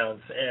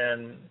discounts,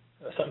 and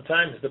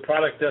sometimes the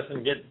product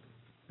doesn't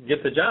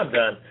get the job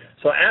done.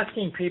 So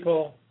asking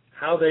people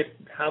how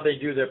they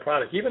do their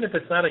product, even if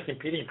it's not a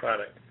competing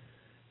product,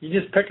 you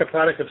just pick a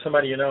product of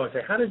somebody you know and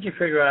say, how did you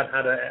figure out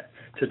how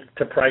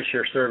to price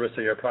your service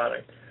or your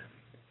product?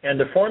 And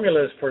the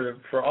formulas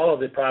for all of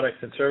the products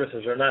and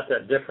services are not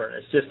that different.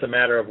 It's just a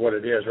matter of what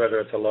it is, whether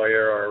it's a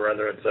lawyer or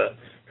whether it's a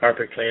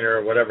carpet cleaner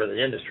or whatever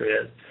the industry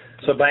is.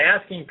 So by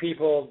asking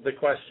people the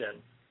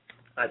question,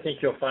 I think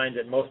you'll find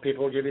that most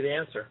people will give you the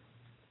answer.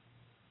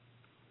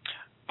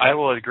 I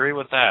will agree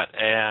with that.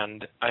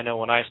 And I know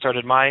when I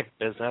started my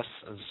business,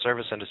 as a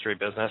service industry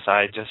business,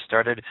 I just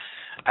started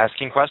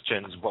asking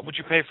questions. What would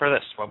you pay for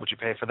this? What would you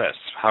pay for this?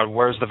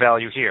 Where's the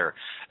value here?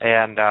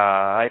 And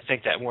I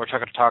think that we're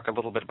going to talk a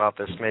little bit about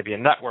this maybe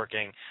in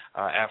networking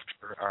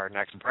after our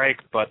next break.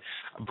 But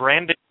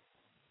branding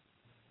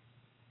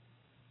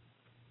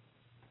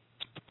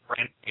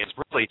is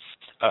really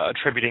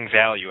attributing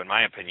value, in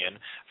my opinion,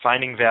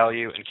 finding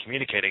value and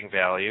communicating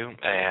value.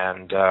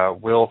 And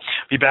we'll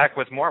be back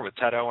with more with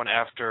Ted Owen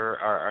after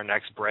our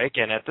next break.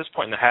 And at this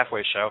point in the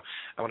halfway show,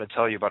 I want to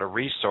tell you about a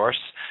resource.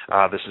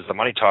 This is the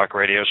Money Talk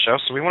radio show.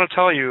 So we want to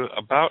tell you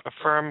about a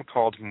firm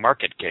called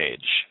Market Gauge.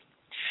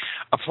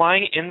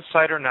 Applying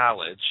insider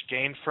knowledge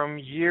gained from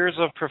years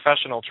of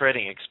professional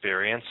trading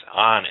experience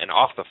on and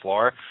off the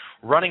floor,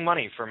 running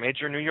money for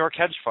major New York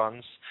hedge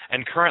funds,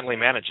 and currently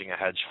managing a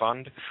hedge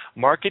fund,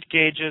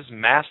 MarketGauge's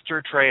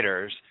master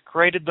traders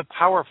created the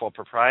powerful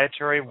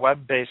proprietary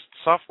web-based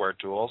software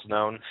tools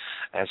known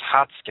as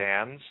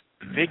HotScans,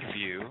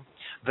 VigView,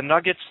 the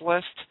Nuggets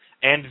List,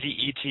 and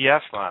the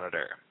ETF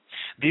Monitor.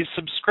 These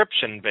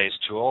subscription-based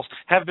tools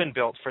have been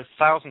built for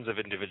thousands of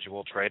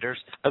individual traders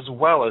as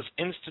well as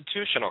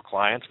institutional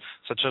clients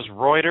such as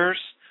Reuters,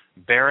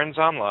 Barron's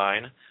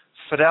Online,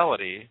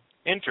 Fidelity,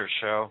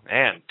 Intershow,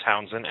 and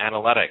Townsend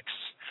Analytics.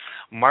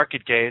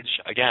 MarketGauge,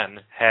 again,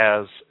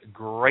 has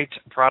great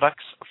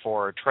products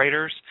for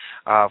traders,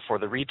 for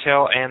the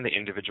retail and the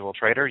individual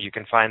trader. You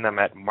can find them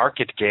at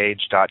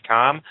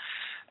marketgauge.com,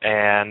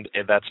 and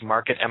that's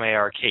market,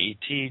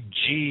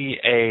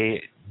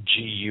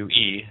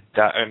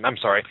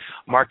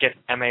 market,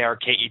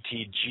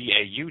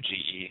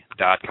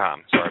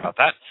 marketgauge.com. Sorry about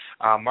that.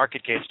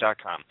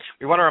 Marketgauge.com.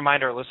 We want to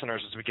remind our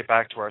listeners as we get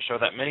back to our show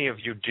that many of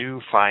you do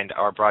find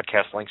our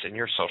broadcast links in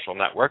your social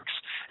networks,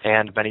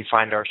 and many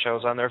find our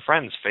shows on their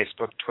friends'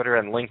 Facebook, Twitter,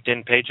 and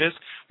LinkedIn pages.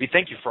 We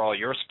thank you for all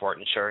your support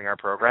in sharing our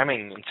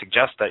programming and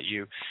suggest that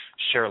you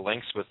share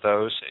links with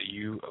those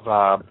you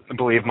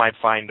believe might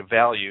find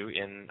value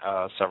in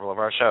several of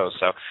our shows.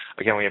 So,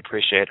 again, we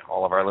appreciate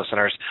all of our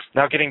listeners.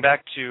 Now, getting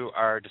back to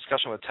our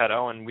discussion with Ted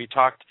Owen, we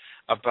talked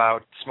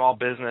about small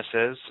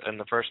businesses in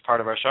the first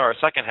part of our show. Our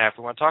second half,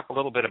 we want to talk a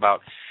little bit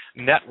about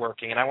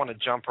networking, and I want to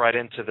jump right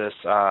into this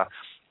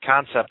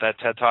concept that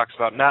Ted talks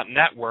about, not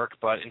network,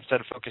 but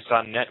instead focus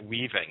on net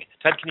weaving.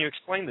 Ted, can you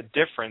explain the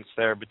difference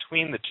there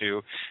between the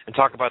two and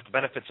talk about the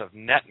benefits of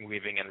net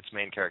weaving and its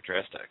main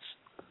characteristics?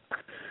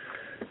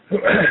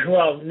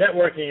 Well,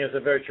 networking is a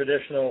very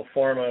traditional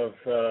form of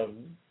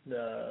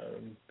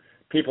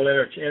people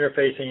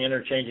interfacing,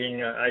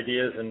 interchanging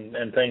ideas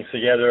and things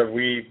together.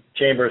 We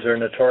chambers are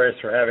notorious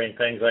for having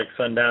things like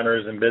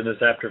sundowners and business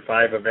after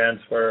 5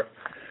 events where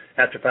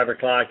after 5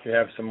 o'clock you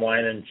have some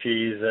wine and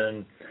cheese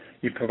and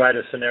you provide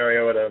a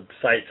scenario at a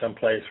site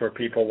someplace where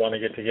people want to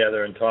get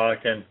together and talk,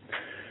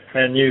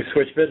 and you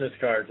switch business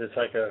cards. It's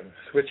like a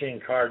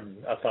switching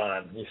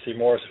card-a-thon. You see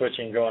more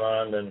switching going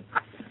on than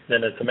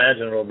it's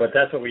imaginable, but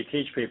that's what we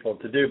teach people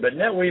to do. But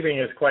net weaving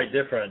is quite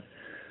different.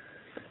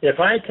 If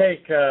I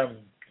take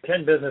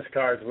 10 business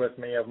cards with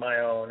me of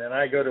my own, and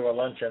I go to a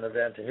luncheon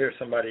event to hear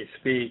somebody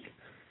speak,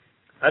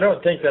 I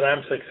don't think that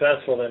I'm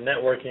successful in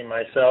networking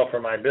myself or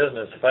my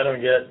business if I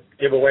don't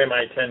give away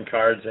my 10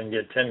 cards and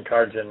get 10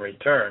 cards in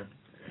return.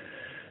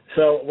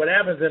 So what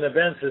happens in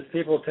events is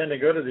people tend to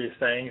go to these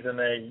things and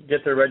they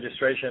get their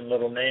registration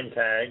little name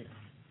tag,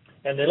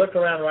 and they look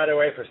around right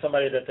away for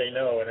somebody that they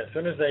know, and as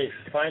soon as they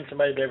find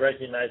somebody they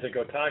recognize, they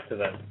go talk to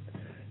them.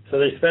 So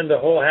they spend the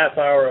whole half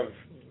hour of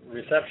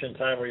reception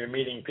time where you're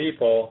meeting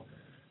people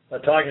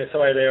talking to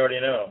somebody they already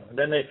know. And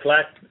then they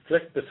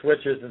flick the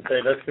switches and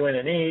say, let's go in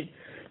and eat.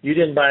 You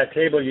didn't buy a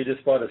table, you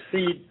just bought a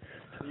seat.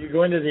 So you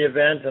go into the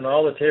event and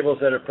all the tables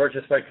that are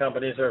purchased by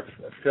companies are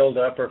filled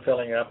up or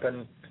filling up,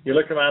 and you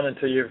look around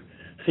until you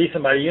see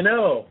somebody you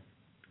know.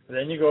 And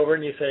then you go over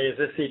and you say, is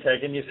this seat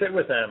taken? You sit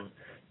with them.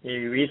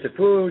 You eat the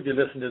food, you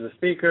listen to the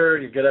speaker,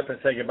 you get up and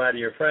say goodbye to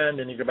your friend,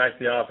 and you go back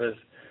to the office.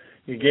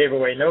 You gave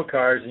away no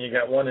cards and you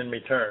got one in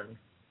return.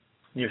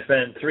 You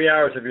spent 3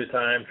 hours of your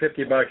time,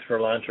 $50 for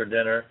lunch or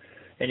dinner,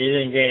 and you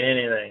didn't gain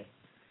anything.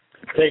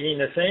 Taking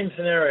the same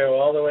scenario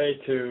all the way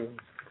to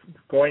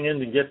going in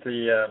to get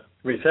the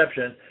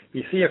reception,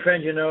 you see a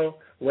friend you know,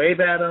 wave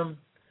at them,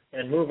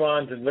 and move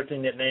on to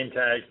looking at name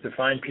tags to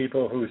find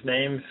people whose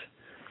names,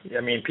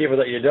 people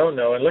that you don't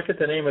know, and look at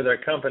the name of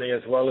their company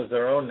as well as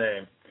their own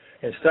name,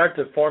 and start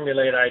to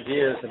formulate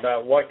ideas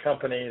about what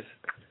companies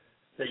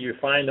that you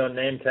find on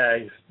name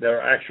tags that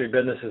are actually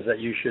businesses that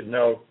you should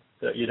know,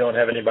 that you don't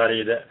have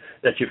anybody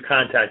that you've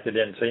contacted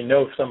in. So you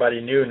know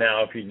somebody new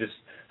now if you just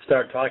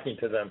start talking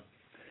to them.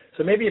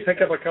 So maybe you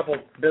pick up a couple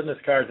business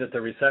cards at the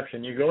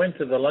reception. You go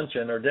into the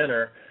luncheon or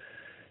dinner,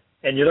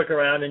 and you look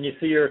around and you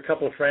see your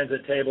couple of friends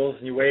at tables,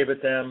 and you wave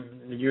at them.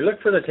 You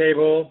look for the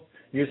table.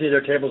 Usually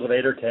they're tables of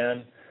 8 or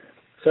 10.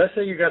 So let's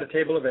say you got a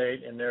table of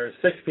 8, and there's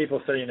 6 people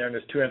sitting there, and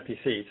there's 2 empty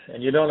seats,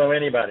 and you don't know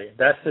anybody.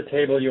 That's the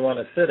table you want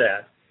to sit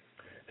at.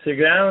 So you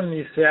go down and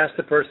you ask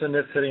the person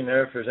that's sitting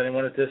there if there's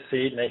anyone at this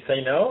seat, and they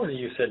say no, and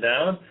you sit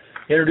down.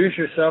 Introduce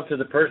yourself to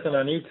the person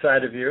on each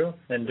side of you,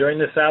 and during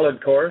the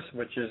salad course,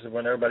 which is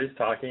when everybody's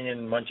talking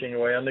and munching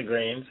away on the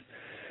greens,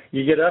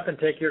 you get up and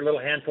take your little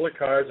handful of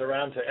cards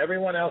around to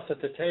everyone else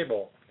at the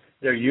table.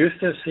 They're used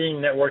to seeing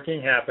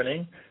networking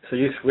happening, so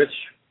you switch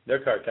their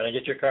card. Can I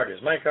get your card?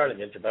 Here's my card. I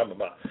get your blah, blah,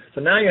 blah.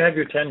 So now you have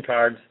your 10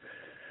 cards.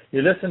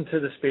 You listen to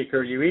the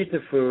speaker. You eat the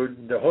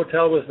food. The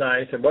hotel was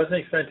nice. It wasn't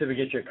expensive to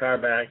get your car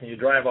back, and you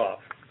drive off.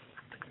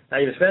 Now,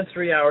 you spent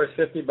 3 hours,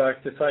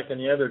 $50, just like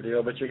any other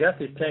deal, but you got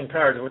these 10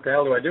 cards. What the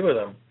hell do I do with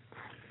them?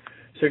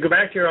 So you go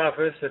back to your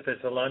office if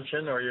it's a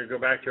luncheon, or you go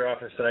back to your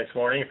office the next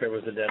morning if it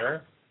was a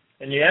dinner,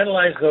 and you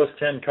analyze those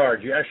 10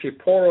 cards. You actually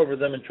pore over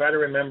them and try to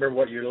remember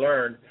what you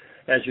learned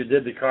as you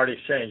did the card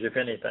exchange, if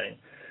anything.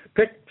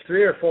 Pick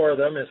 3 or 4 of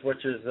them,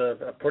 which is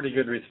a pretty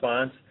good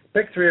response.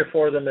 Pick 3 or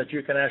 4 of them that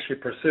you can actually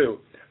pursue.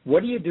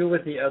 What do you do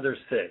with the other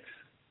 6?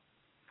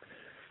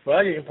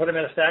 Well, you can put them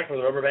in a stack with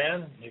a rubber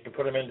band. You can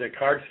put them into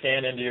card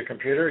scan into your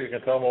computer. You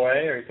can throw them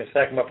away, or you can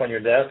stack them up on your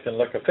desk and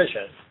look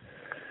efficient.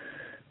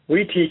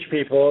 We teach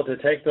people to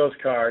take those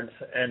cards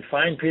and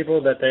find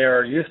people that they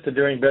are used to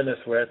doing business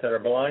with that are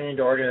belonging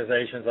to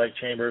organizations like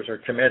chambers or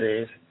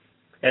committees,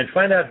 and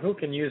find out who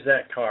can use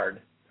that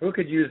card, who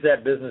could use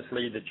that business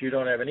lead that you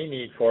don't have any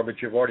need for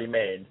but you've already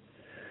made.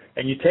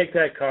 And you take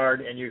that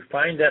card and you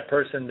find that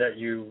person that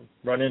you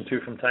run into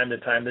from time to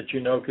time that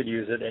you know could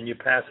use it, and you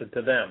pass it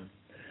to them.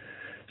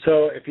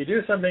 So if you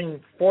do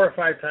something 4 or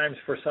 5 times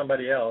for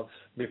somebody else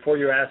before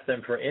you ask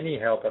them for any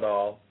help at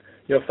all,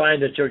 you'll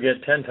find that you'll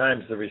get 10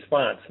 times the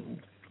response.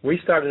 We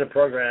started a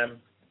program,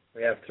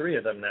 we have 3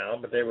 of them now,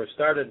 but they were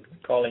started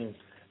calling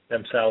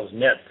themselves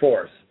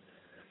NetForce.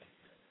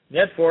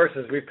 NetForce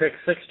is we picked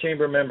 6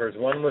 chamber members.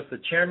 One was the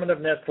chairman of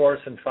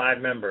NetForce and 5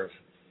 members.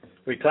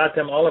 We taught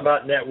them all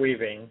about net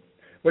weaving,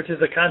 which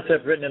is a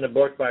concept written in a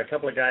book by a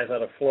couple of guys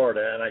out of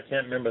Florida, and I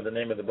can't remember the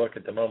name of the book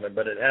at the moment,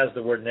 but it has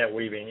the word net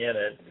weaving in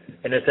it,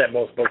 and it's at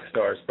most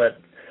bookstores. But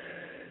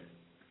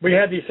we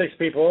had these 6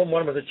 people, and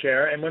one was a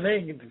chair, and when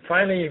they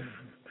finally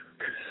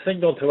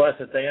signaled to us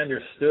that they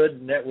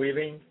understood net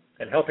weaving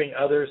and helping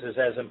others is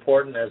as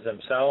important as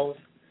themselves,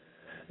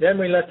 then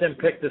we let them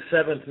pick the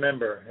 7th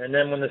member. And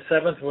then when the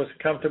 7th was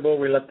comfortable,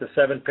 we let the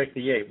 7 pick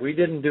the 8. We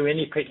didn't do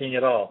any picking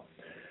at all.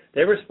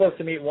 They were supposed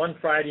to meet one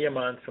Friday a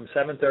month from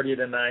 7:30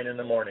 to 9 in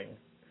the morning.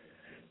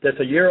 That's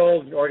a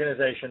year-old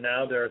organization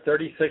now. There are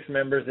 36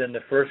 members in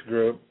the first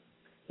group.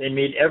 They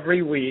meet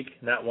every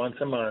week, not once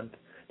a month.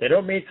 They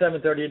don't meet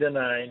 7:30 to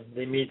 9.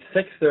 They meet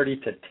 6:30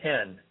 to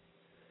 10.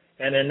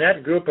 And in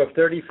that group of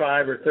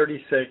 35 or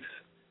 36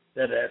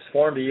 that has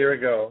formed a year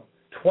ago,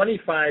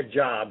 25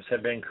 jobs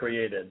have been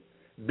created.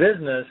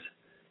 Business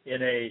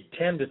in a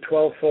 10 to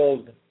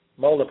 12-fold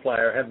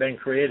multiplier have been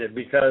created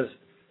because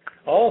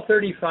all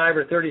 35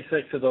 or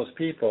 36 of those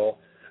people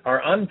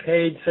are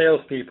unpaid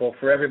salespeople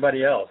for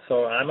everybody else.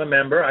 So I'm a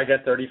member. I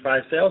get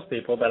 35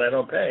 salespeople that I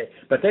don't pay.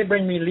 But they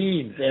bring me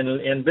leads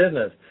in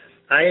business.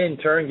 I, in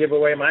turn, give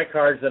away my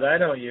cards that I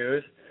don't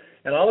use.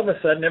 And all of a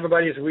sudden,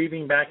 everybody's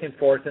weaving back and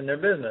forth in their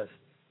business.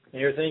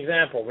 And here's an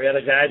example. We had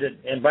a guy that,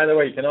 and by the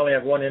way, you can only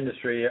have one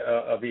industry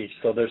of each.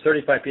 So there's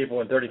 35 people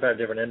in 35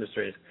 different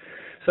industries.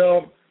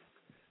 So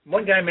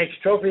one guy makes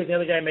trophies, the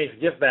other guy makes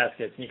gift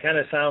baskets. And you kind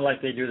of sound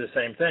like they do the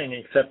same thing,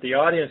 except the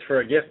audience for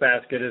a gift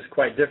basket is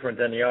quite different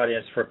than the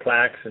audience for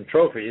plaques and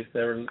trophies.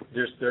 They're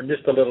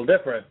just a little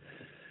different.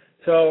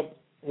 So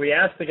we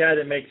asked the guy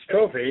that makes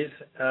trophies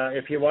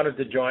if he wanted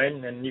to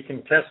join, and you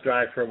can test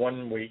drive for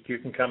 1 week. You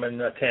can come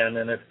and attend,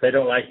 and if they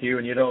don't like you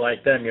and you don't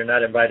like them, you're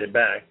not invited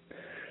back.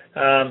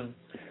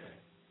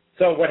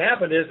 So what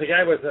happened is the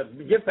guy with a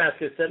gift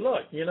basket said,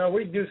 look,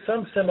 we do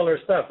some similar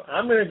stuff.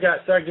 I'm going to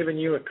start giving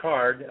you a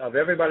card of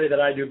everybody that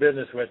I do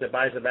business with that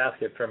buys a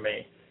basket from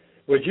me.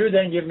 Would you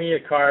then give me a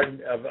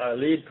card of a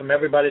lead from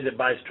everybody that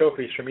buys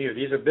trophies from you?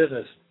 These are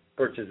business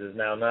purchases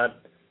now,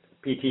 not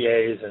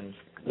PTAs and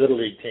Little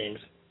League teams.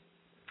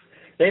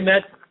 They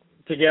met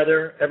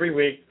together every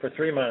week for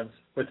 3 months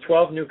with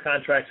 12 new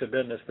contracts of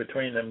business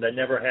between them they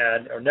never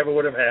had or never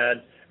would have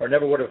had or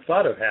never would have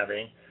thought of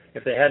having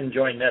if they hadn't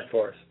joined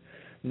NetForce.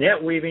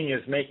 Net weaving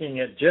is making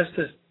it just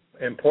as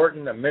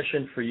important a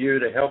mission for you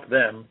to help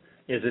them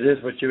as it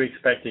is what you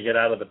expect to get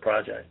out of the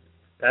project.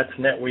 That's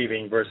net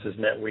weaving versus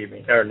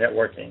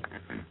networking.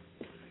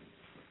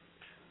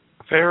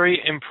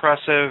 Very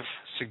impressive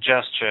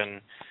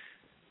suggestion.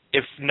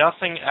 If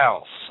nothing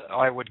else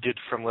I would get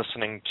from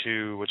listening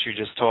to what you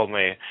just told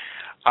me,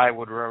 I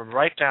would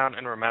write down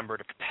and remember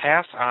to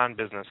pass on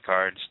business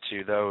cards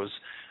to those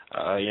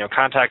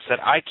contacts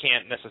that I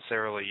can't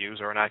necessarily use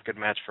or are not good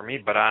match for me,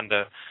 but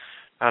onto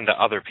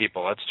other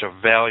people. That's a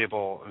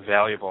valuable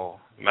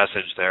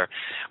message there.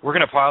 We're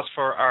going to pause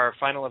for our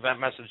final event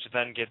message to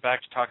then get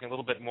back to talking a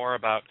little bit more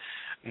about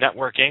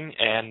networking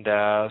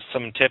and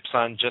some tips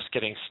on just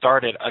getting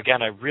started.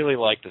 Again, I really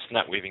like this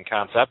net weaving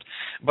concept.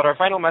 But our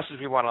final message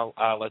we want to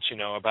let you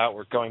know about,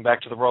 we're going back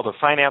to the world of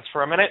finance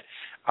for a minute.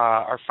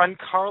 Our friend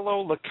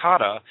Carlo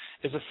Licata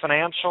is a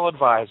financial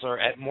advisor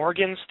at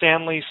Morgan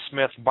Stanley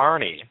Smith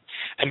Barney.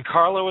 And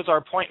Carlo is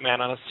our point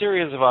man on a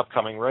series of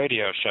upcoming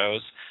radio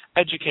shows,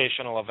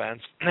 educational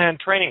events, and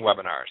training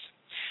webinars.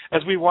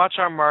 As we watch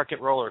our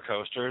market roller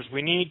coasters,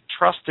 we need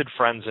trusted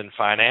friends in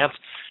finance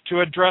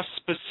to address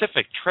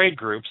specific trade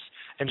groups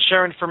and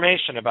share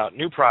information about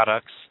new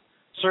products,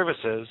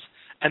 services,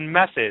 and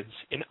methods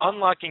in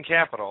unlocking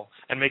capital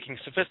and making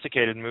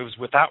sophisticated moves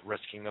without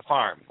risking the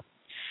farm.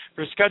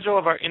 For a schedule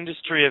of our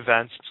industry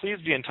events, please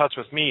be in touch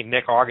with me,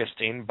 Nick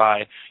Augustine,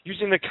 by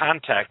using the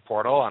contact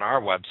portal on our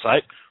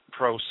website,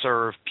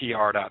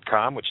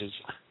 proservepr.com, which is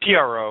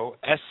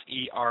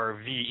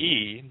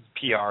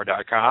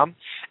PROSERVEPR.com,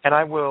 and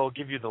I will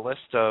give you the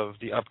list of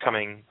the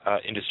upcoming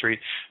industry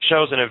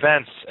shows and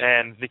events.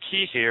 And the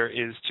key here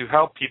is to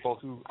help people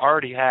who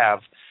already have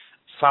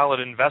solid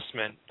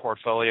investment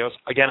portfolios,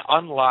 again,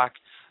 unlock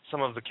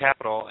some of the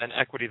capital and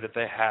equity that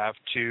they have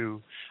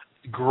to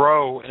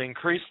grow and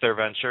increase their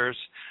ventures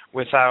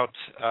without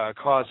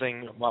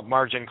causing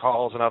margin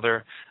calls and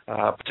other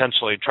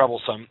potentially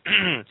troublesome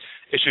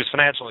issues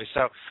financially.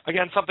 So,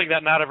 again, something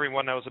that not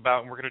everyone knows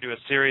about, and we're going to do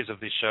a series of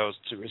these shows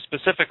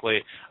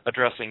specifically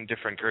addressing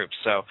different groups.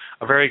 So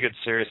a very good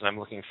series, and I'm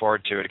looking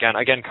forward to it.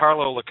 Again,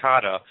 Carlo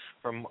Licata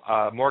from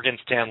Morgan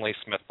Stanley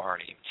Smith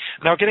Barney.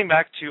 Now, getting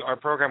back to our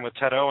program with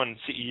Ted Owen,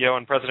 CEO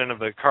and President of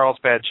the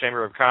Carlsbad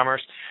Chamber of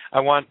Commerce, I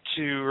want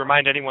to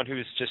remind anyone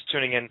who's just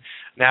tuning in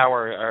now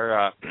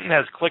or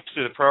has clicked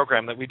through the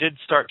program that we did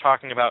start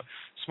talking about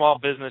small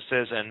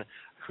businesses and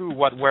who,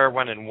 what, where,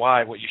 when, and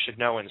why, what you should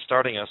know in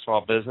starting a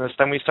small business.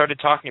 Then we started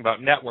talking about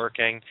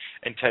networking,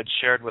 and Ted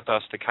shared with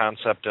us the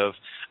concept of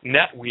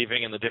net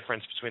weaving and the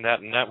difference between that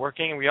and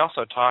networking. And we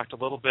also talked a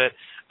little bit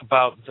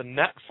about the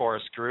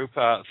NetForce group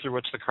through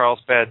which the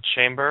Carlsbad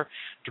Chamber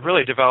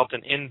really developed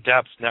an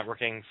in-depth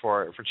networking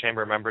for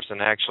chamber members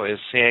and actually is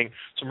seeing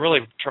some really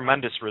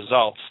tremendous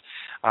results.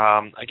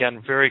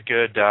 Again, very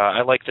good.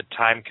 I like the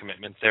time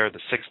commitment there, the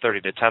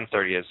 6:30 to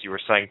 10:30, as you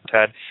were saying,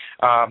 Ted.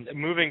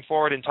 Moving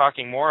forward and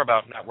talking more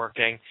about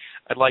networking,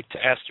 I'd like to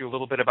ask you a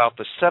little bit about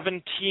the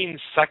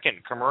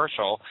 17-second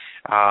commercial.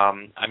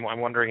 I'm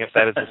wondering if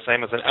that is the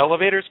same as an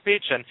elevator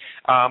speech. And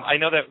I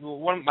know that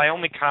my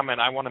only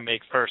comment I want to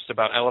make first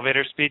about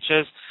elevator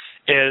speeches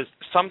is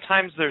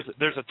sometimes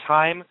there's a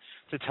time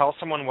to tell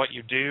someone what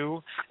you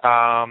do,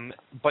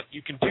 but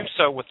you can do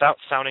so without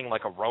sounding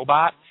like a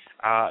robot.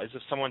 As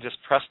if someone just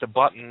pressed a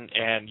button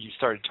and you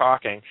started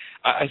talking.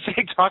 I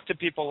think talk to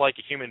people like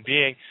a human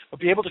being, but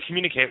be able to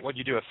communicate what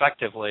you do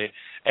effectively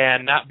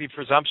and not be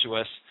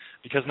presumptuous,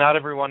 because not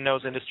everyone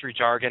knows industry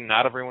jargon,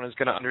 not everyone is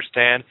going to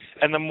understand.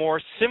 And the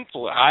more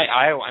simple,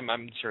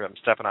 I'm sure I'm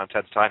stepping on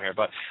Ted's time here,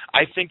 but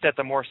I think that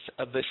the more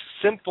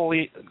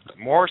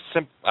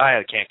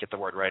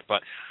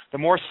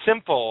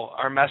simple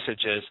our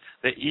message is,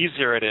 the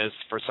easier it is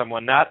for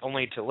someone not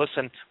only to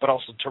listen, but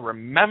also to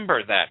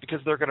remember that, because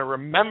they're going to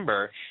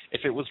remember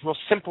if it was real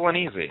simple and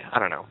easy. I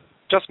don't know.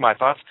 Just my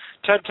thoughts.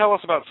 Ted, tell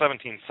us about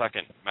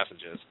 17-second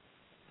messages.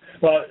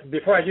 Well,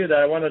 before I do that,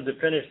 I wanted to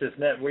finish this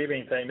net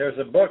weaving thing. There's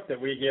a book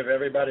that we give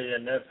everybody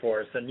in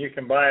NetForce, and you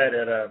can buy it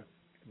at a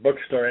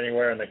bookstore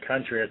anywhere in the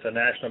country. It's a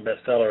national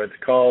bestseller. It's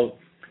called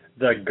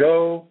The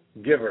Go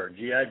Giver,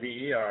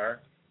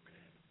 G-I-V-E-R.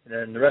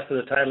 And the rest of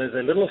the title is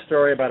A Little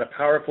Story About a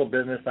Powerful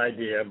Business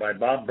Idea by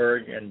Bob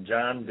Berg and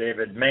John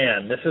David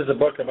Mann. This is a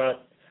book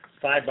about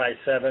 5 by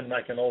 7,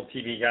 like an old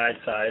TV guide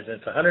size. And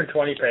it's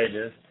 120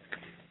 pages.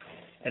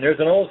 And there's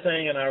an old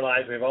saying in our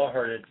lives, we've all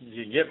heard it,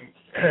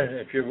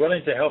 if you're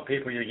willing to help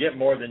people, you get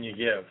more than you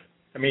give.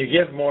 I mean,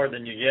 you give more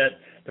than you get.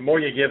 The more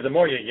you give, the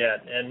more you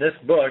get. And this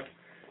book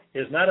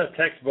is not a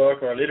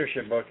textbook or a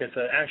leadership book. It's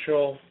an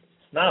actual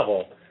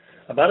novel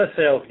about a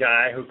sales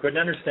guy who couldn't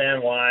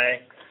understand why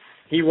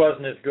he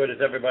wasn't as good as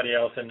everybody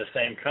else in the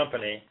same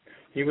company.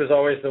 He was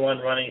always the one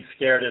running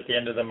scared at the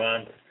end of the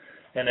month,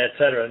 and et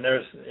cetera. And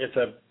it's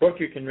a book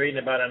you can read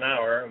in about an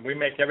hour. We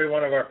make every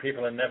one of our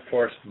people in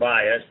NetForce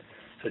buy it.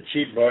 It's a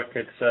cheap book.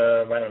 It's,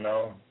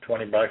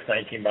 $20,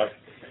 $19.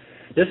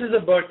 This is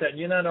a book that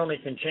you not only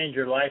can change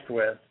your life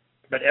with,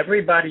 but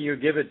everybody you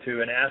give it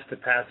to and ask to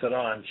pass it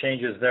on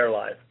changes their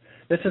life.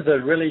 This is a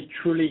really,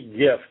 truly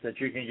gift that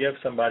you can give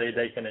somebody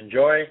they can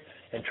enjoy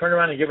and turn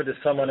around and give it to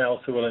someone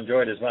else who will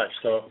enjoy it as much.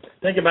 So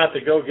think about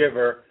The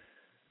Go-Giver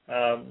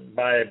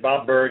by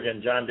Bob Berg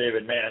and John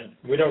David Mann.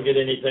 We don't get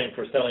anything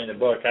for selling the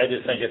book. I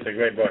just think it's a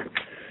great book.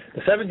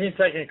 The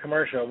 17-second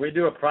commercial, we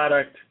do a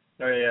product,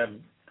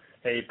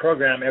 a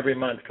program every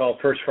month called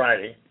First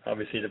Friday,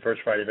 obviously the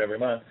first Friday of every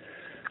month,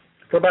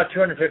 for about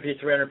 250,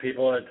 300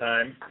 people at a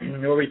time,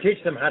 where we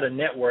teach them how to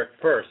network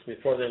first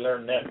before they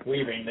learn net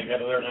weaving. They got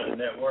to learn how to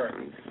network.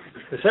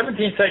 The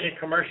 17-second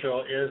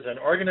commercial is an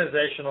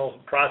organizational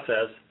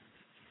process,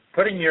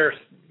 putting your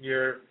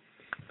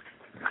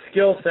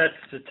skill sets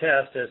to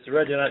test as to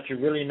whether or not you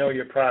really know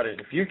your product.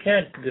 If you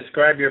can't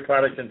describe your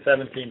product in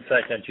 17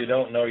 seconds, you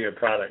don't know your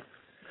product.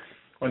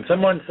 When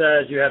someone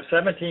says you have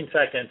 17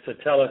 seconds to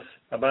tell us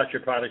about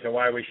your product and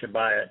why we should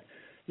buy it,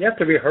 you have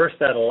to rehearse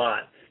that a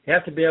lot. You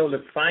have to be able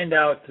to find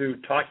out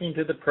through talking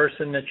to the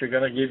person that you're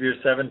going to give your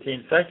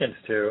 17 seconds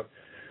to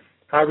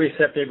how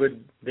receptive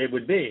they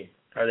would be.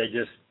 Are they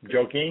just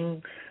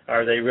joking?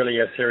 Are they really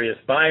a serious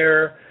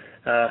buyer?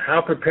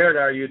 How prepared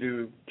are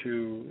you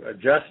to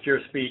adjust your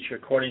speech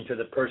according to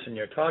the person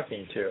you're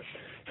talking to?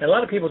 And a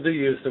lot of people do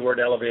use the word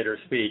elevator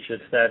speech.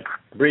 It's that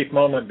brief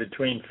moment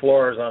between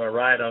floors on a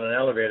ride on an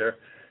elevator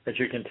that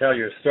you can tell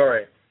your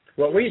story.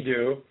 What we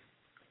do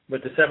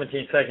with the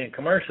 17-second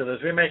commercial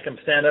is we make them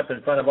stand up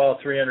in front of all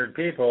 300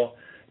 people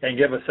and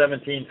give a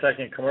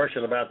 17-second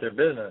commercial about their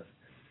business.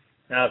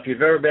 Now, if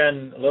you've ever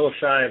been a little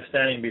shy of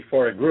standing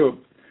before a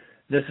group,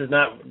 this is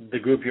not the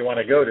group you want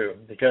to go to,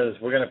 because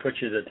we're going to put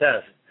you to the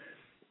test.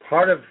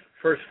 Part of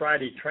First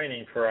Friday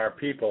training for our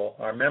people,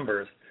 our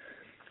members,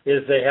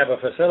 is they have a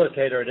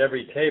facilitator at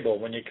every table.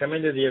 When you come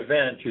into the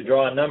event, you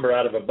draw a number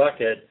out of a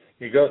bucket,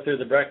 you go through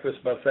the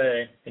breakfast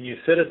buffet, and you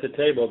sit at the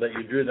table that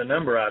you drew the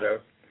number out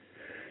of.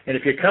 And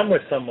if you come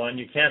with someone,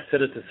 you can't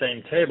sit at the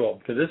same table,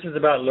 because this is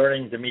about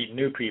learning to meet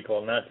new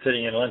people, not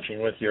sitting and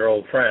lunching with your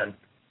old friend.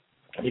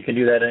 You can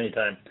do that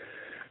anytime.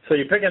 So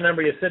you pick a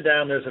number, you sit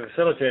down, there's a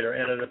facilitator,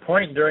 and at a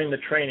point during the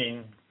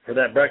training for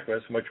that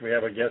breakfast, which we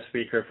have a guest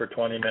speaker for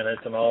 20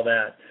 minutes and all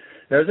that,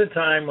 there's a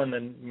time when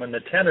the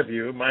 10 of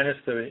you, minus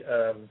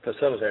the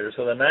facilitator,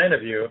 so the 9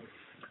 of you,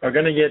 are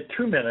going to get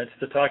 2 minutes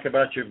to talk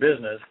about your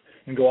business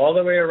and go all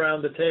the way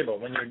around the table.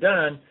 When you're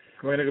done,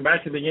 we're going to go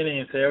back to the beginning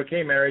and say,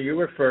 okay, Mary, you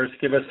were first.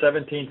 Give us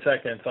 17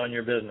 seconds on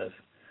your business.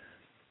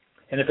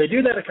 And if they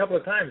do that a couple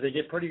of times, they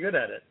get pretty good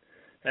at it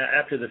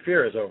after the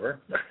fear is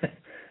over.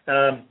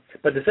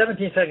 But the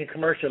 17-second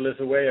commercial is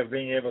a way of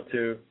being able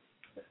to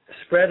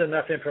spread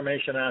enough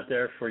information out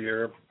there for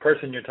your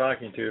person you're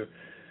talking to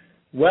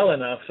well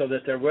enough so that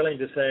they're willing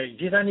to say,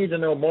 geez, I need to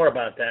know more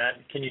about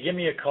that. Can you give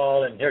me a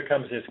call, and here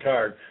comes his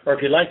card. Or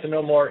if you'd like to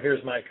know more,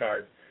 here's my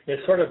card.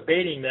 It's sort of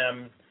baiting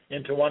them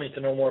into wanting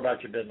to know more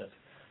about your business.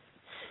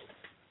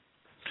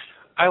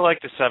 I like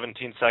the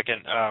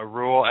 17-second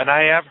rule, and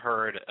I have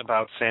heard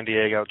about San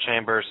Diego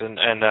chambers and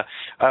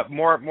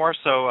more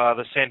so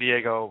the San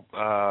Diego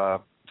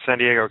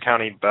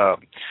County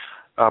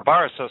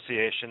bar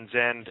associations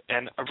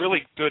and a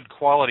really good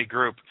quality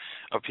group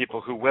of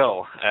people who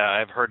will,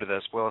 I've heard of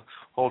this, will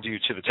hold you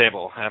to the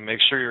table and make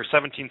sure your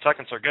 17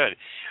 seconds are good.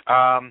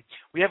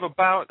 We have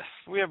about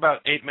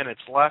 8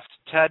 minutes left.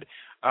 Ted,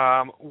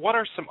 what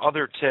are some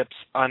other tips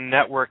on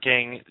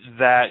networking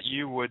that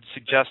you would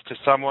suggest to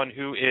someone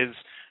who is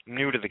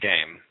new to the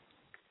game?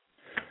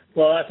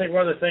 Well, I think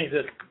one of the things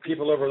that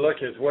people overlook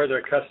is where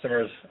their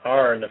customers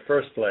are in the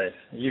first place.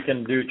 You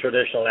can do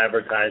traditional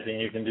advertising.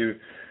 You can do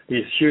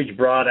these huge,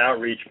 broad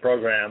outreach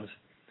programs.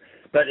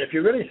 But if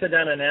you really sit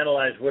down and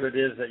analyze what it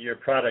is that your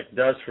product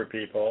does for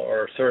people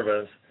or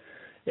service,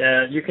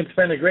 you can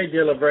spend a great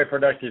deal of very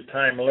productive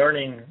time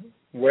learning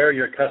where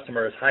your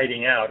customer is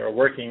hiding out or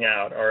working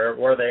out or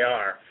where they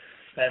are.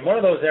 And one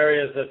of those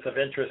areas that's of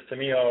interest to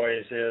me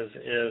always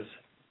is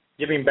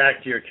giving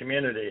back to your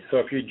community. So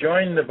if you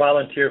join the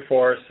volunteer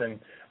force and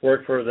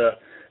work for the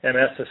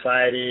MS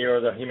Society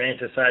or the Humane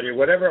Society,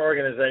 whatever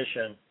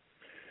organization,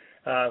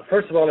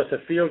 first of all, it's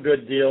a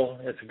feel-good deal.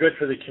 It's good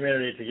for the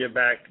community to give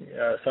back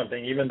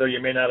something, even though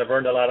you may not have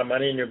earned a lot of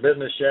money in your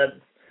business yet.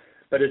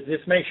 But it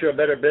just makes you a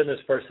better business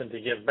person to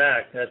give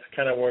back. That's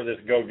kind of where this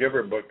Go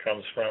Giver book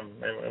comes from.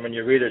 And when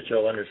you read it,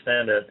 you'll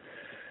understand it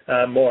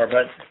more.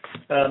 But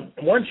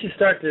once you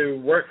start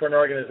to work for an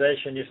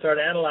organization, you start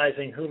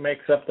analyzing who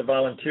makes up the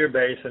volunteer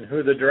base and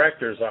who the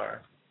directors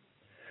are.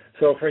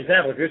 So, for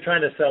example, if you're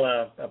trying to sell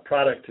a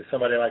product to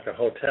somebody like a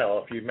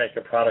hotel, if you make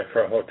a product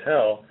for a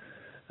hotel,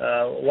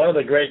 one of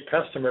the great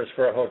customers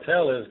for a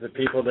hotel is the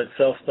people that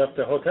sell stuff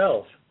to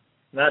hotels,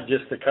 not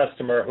just the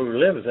customer who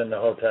lives in the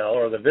hotel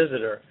or the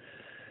visitor.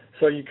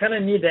 So you kind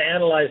of need to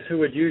analyze who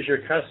would use your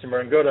customer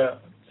and go to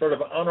sort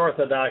of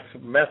unorthodox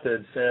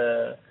methods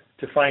to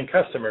find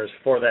customers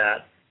for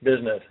that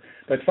business.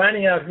 But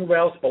finding out who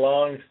else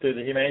belongs to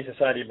the Humane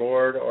Society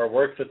board or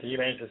works at the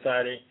Humane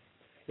Society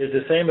is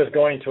the same as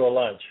going to a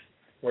lunch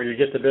where you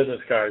get the business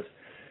cards.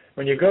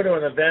 When you go to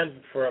an event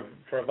for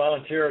a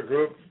volunteer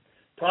group,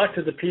 talk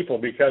to the people,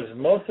 because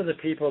most of the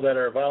people that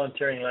are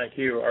volunteering like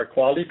you are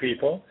quality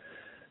people.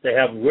 They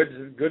have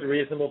good,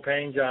 reasonable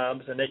paying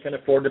jobs, and they can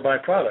afford to buy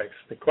products.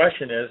 The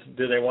question is,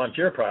 do they want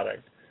your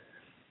product?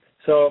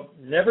 So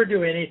never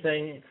do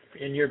anything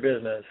in your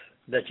business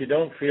that you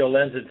don't feel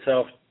lends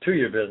itself to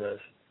your business.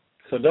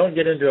 So don't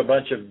get into a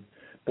bunch of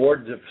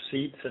boards of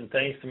seats and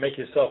things to make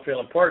yourself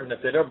feel important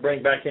if they don't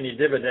bring back any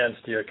dividends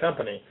to your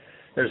company.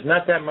 There's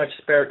not that much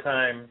spare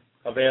time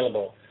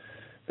available.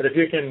 But if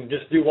you can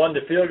just do one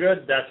to feel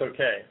good, that's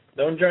okay.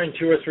 Don't join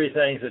 2 or 3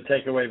 things that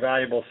take away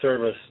valuable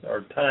service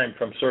or time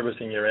from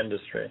servicing your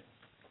industry.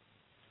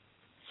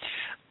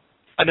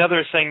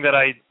 Another thing that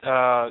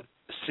I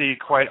see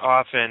quite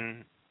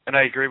often, and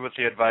I agree with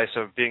the advice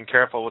of being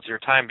careful with your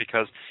time,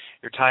 because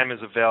your time is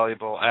a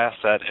valuable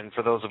asset, and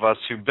for those of us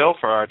who bill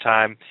for our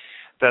time,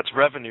 that's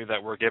revenue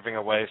that we're giving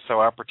away. So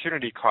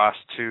opportunity cost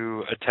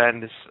to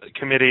attend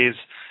committees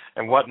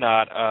and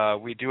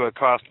whatnot, we do a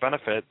cost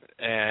benefit,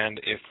 and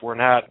if we're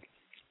not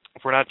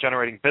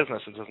generating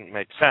business, it doesn't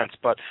make sense.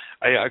 But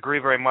I agree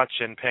very much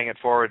in paying it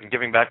forward and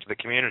giving back to the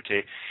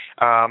community.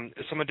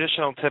 Some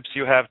additional tips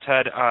you have,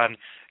 Ted, on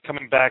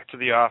coming back to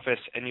the office,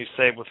 and you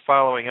say with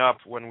following up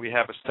when we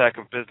have a stack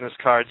of business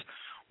cards,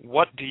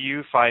 what do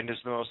you find is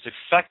the most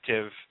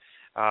effective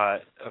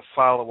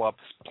follow-up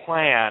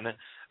plan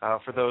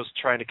for those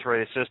trying to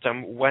create a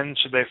system? When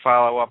should they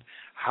follow up?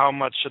 How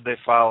much should they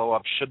follow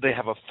up? Should they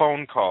have a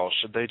phone call?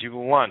 Should they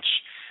do lunch?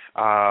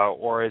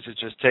 Or is it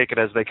just take it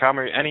as they come?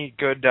 Or any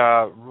good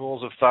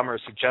rules of thumb or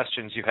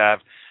suggestions you have,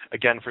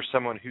 again, for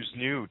someone who's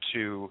new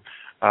to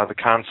the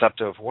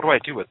concept of what do I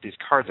do with these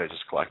cards I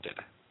just collected?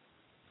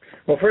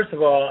 Well, first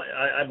of all,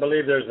 I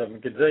believe there's a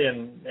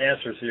gazillion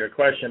answers to your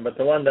question, but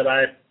the one that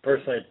I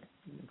personally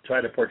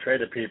try to portray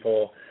to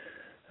people,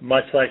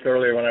 much like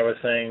earlier when I was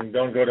saying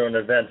don't go to an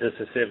event just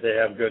to see if they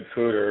have good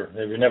food, or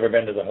if you've never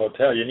been to the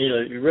hotel,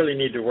 you really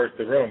need to work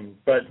the room.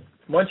 But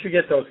once you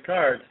get those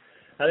cards,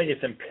 I think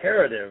it's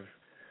imperative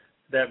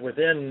that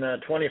within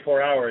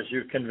 24 hours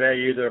you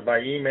convey either by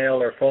email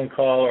or phone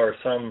call or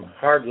some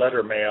hard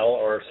letter mail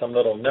or some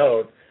little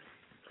note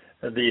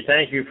the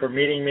thank you for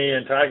meeting me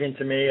and talking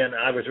to me, and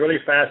I was really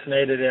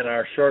fascinated in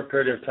our short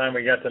period of time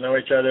we got to know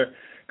each other.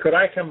 Could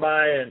I come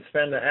by and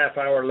spend a half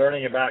hour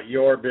learning about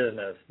your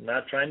business?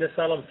 Not trying to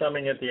sell them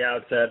something at the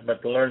outset,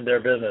 but to learn their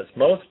business.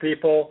 Most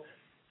people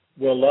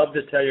will love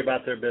to tell you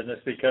about their business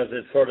because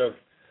it's sort of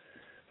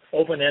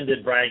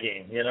open-ended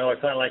bragging. You know,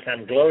 it's not like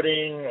I'm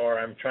gloating or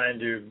I'm trying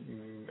to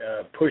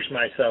push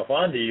myself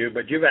onto you,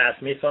 but you've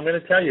asked me, so I'm going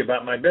to tell you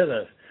about my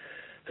business.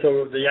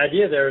 So the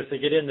idea there is to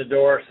get in the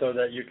door so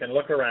that you can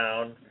look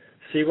around,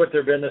 see what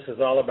their business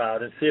is all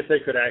about, and see if they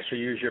could actually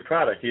use your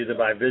product, either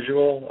by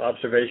visual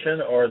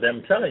observation or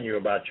them telling you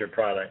about your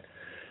product.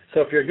 So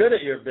if you're good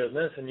at your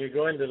business and you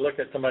go in to look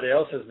at somebody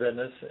else's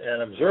business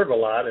and observe a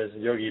lot, as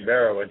Yogi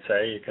Berra would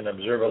say, you can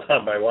observe a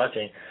lot by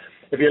watching.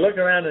 If you look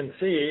around and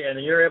see,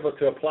 and you're able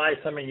to apply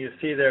something you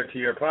see there to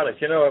your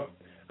product, you know,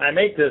 I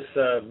make this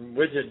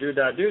widget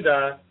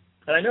doo-dah,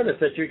 and I noticed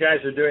that you guys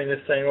are doing this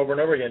thing over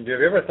and over again. Have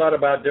you ever thought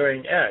about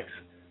doing X?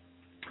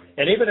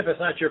 And even if it's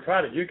not your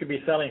product, you could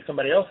be selling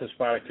somebody else's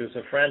product who's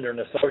a friend or an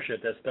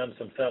associate that's done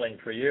some selling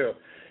for you.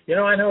 You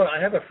know I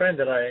have a friend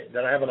that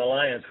I have an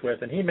alliance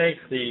with, and he makes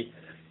the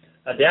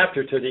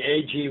adapter to the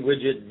AG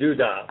widget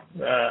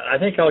doodah. I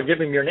think I'll give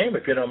him your name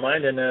if you don't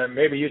mind, and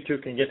maybe you two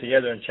can get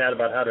together and chat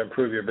about how to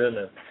improve your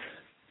business.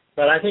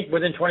 But I think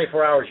within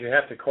 24 hours you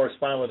have to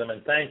correspond with them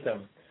and thank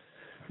them.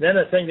 Then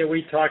the thing that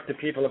we talk to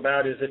people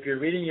about is if you're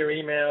reading your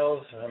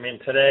emails, I mean,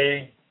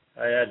 today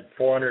I had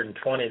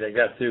 420 that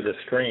got through the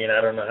screen.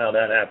 I don't know how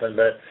that happened,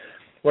 but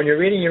when you're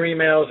reading your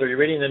emails or you're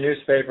reading the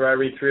newspaper, I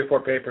read 3 or 4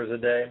 papers a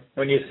day.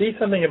 When you see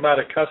something about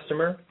a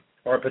customer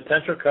or a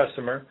potential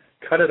customer,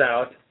 cut it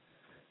out,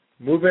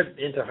 move it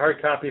into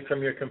hard copy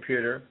from your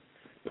computer,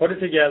 put it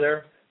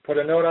together, put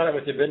a note on it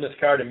with your business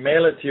card, and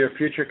mail it to your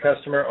future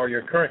customer or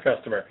your current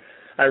customer.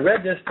 I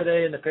read this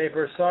today in the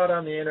paper, saw it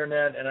on the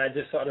internet, and I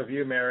just thought of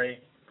you, Mary,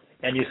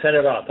 and you sent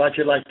it off. Thought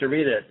you'd like to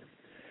read it.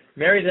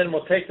 Mary then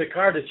will take the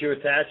card that you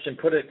attached and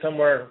put it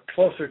somewhere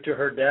closer to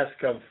her desk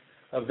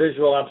of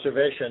visual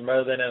observation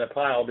rather than in a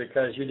pile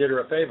because you did her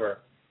a favor.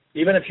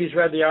 Even if she's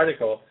read the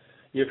article,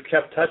 you've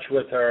kept touch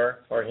with her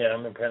or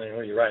him, depending on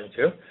who you're writing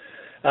to,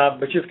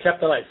 but you've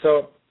kept the light.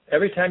 So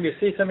every time you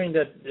see something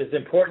that is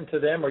important to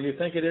them or you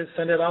think it is,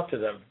 send it off to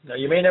them. Now,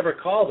 you may never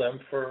call them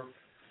for,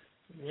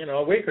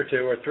 a week or 2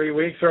 or 3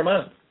 weeks or a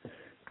month.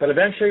 But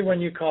eventually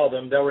when you call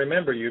them, they'll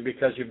remember you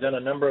because you've done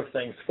a number of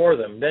things for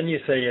them. Then you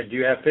say, do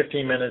you have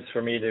 15 minutes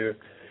for me to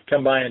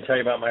come by and tell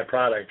you about my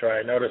product? Or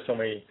I noticed when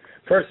we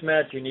first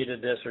met you needed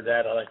this or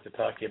that. I'd like to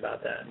talk to you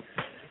about that.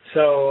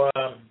 So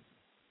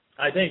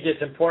I think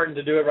it's important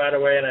to do it right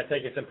away, and I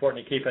think it's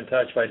important to keep in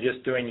touch by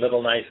just doing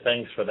little nice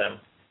things for them.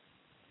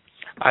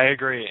 I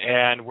agree,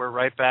 and we're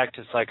right back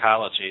to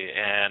psychology.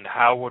 And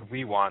how would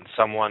we want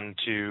someone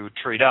to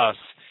treat us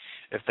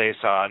if they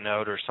saw a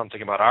note or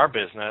something about our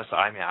business?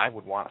 I mean, I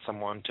would want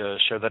someone to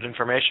share that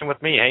information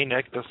with me. Hey,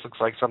 Nick, this looks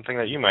like something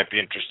that you might be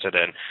interested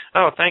in.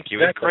 Oh, thank you.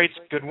 Exactly. It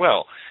creates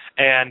goodwill.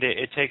 And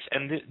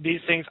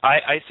these things,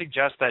 I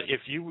suggest that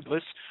if you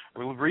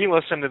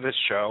re-listen to this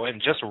show and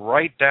just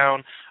write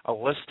down a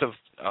list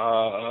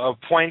of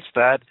points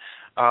that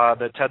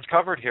Ted's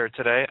covered here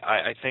today,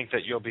 I think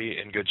that you'll be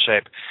in good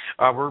shape.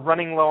 We're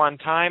running low on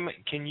time.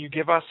 Can you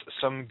give us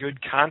some good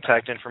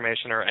contact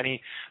information or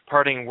any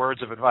parting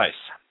words of advice?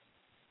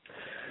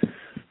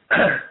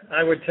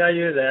 I would tell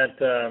you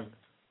that,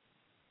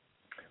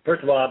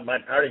 first of all, my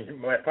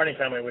parting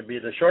comment would be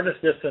the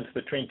shortest distance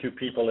between two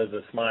people is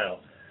a smile.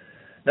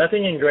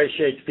 Nothing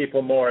ingratiates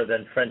people more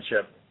than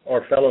friendship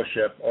or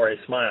fellowship or a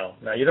smile.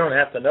 Now, you don't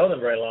have to know them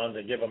very long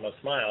to give them a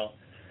smile,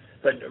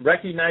 but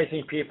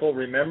recognizing people,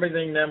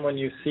 remembering them when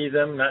you see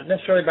them, not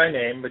necessarily by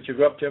name, but you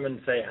go up to them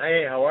and say,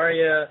 hey, how are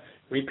you?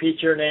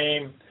 Repeat your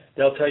name.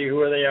 They'll tell you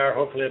who they are.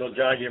 Hopefully it'll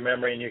jog your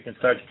memory and you can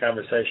start the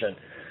conversation.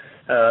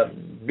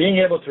 Being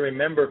able to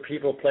remember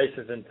people,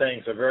 places, and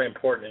things are very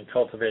important in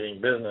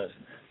cultivating business.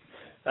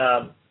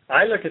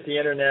 I look at the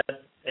internet,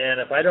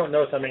 and if I don't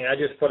know something, I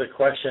just put a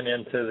question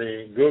into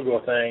the Google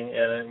thing,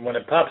 and when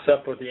it pops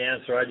up with the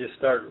answer, I just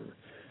start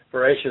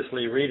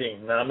voraciously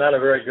reading. Now, I'm not a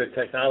very good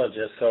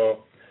technologist,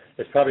 so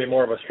it's probably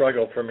more of a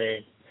struggle for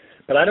me.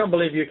 But I don't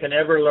believe you can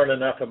ever learn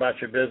enough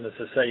about your business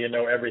to say you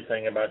know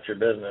everything about your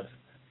business.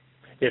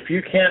 If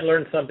you can't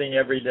learn something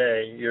every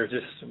day, you're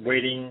just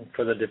waiting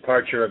for the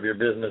departure of your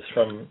business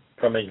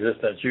from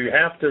existence. You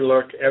have to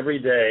look every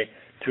day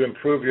to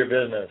improve your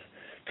business.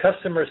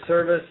 Customer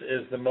service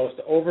is the most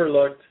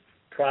overlooked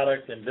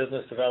product in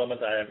business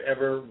development I have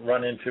ever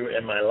run into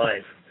in my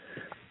life.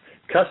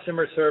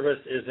 Customer service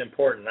is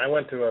important. I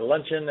went to a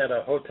luncheon at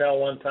a hotel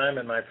one time,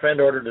 and my friend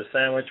ordered a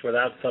sandwich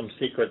without some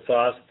secret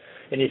sauce.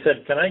 And he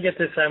said, can I get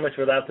this sandwich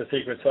without the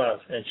secret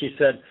sauce? And she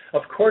said,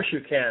 of course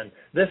you can.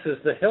 This is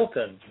the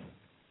Hilton.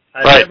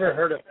 I never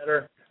heard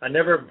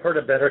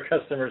a better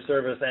customer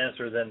service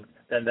answer than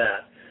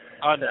that.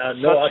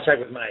 No, I'll check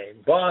with my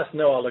boss.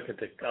 No, I'll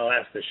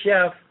ask the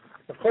chef.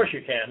 Of course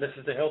you can. This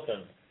is the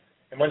Hilton.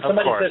 And when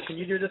somebody says, can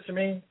you do this for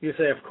me? You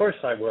say, of course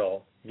I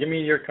will. Give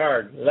me your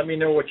card. Let me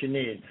know what you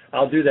need.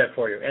 I'll do that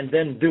for you. And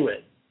then do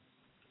it.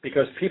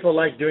 Because people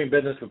like doing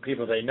business with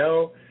people they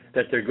know,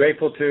 that they're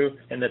grateful to,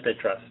 and that they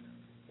trust.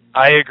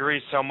 I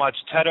agree so much.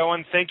 Ted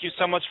Owen, thank you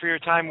so much for your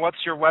time. What's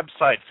your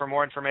website for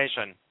more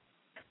information?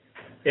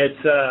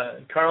 It's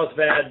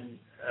Carlsbad,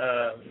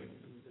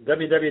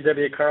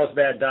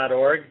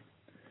 www.carlsbad.org.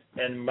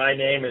 And my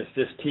name is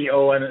just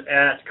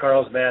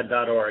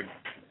towen@carlsbad.org.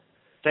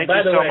 Thank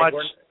you so much.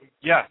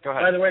 Yeah, go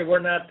ahead. By the way, we're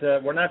not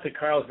the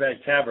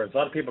Carlsbad Caverns. A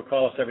lot of people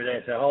call us every day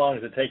and say, how long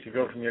does it take to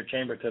go from your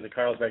chamber to the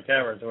Carlsbad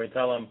Caverns? And we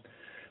tell them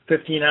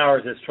 15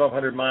 hours is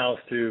 1,200 miles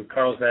to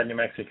Carlsbad, New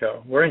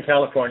Mexico. We're in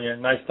California.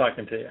 Nice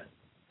talking to you.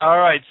 All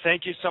right.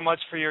 Thank you so much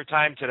for your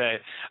time today.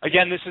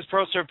 Again, this is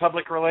ProServe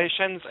Public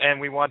Relations, and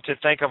we want to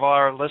thank all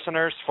our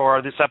listeners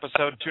for this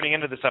episode, tuning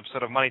into this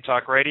episode of Money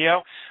Talk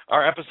Radio.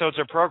 Our episodes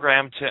are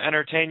programmed to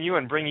entertain you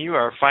and bring you,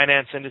 our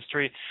finance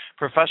industry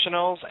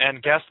professionals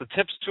and guests, the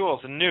tips, tools,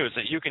 and news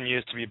that you can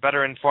use to be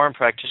better informed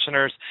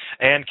practitioners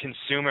and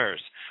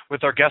consumers.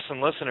 With our guests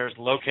and listeners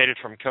located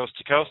from coast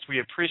to coast, we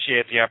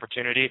appreciate the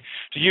opportunity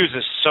to use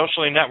this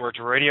socially networked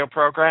radio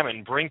program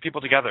and bring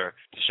people together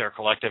to share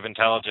collective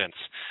intelligence.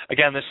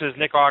 Again, this is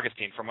Nick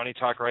Augustine from Money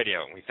Talk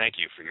Radio, and we thank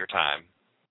you for your time.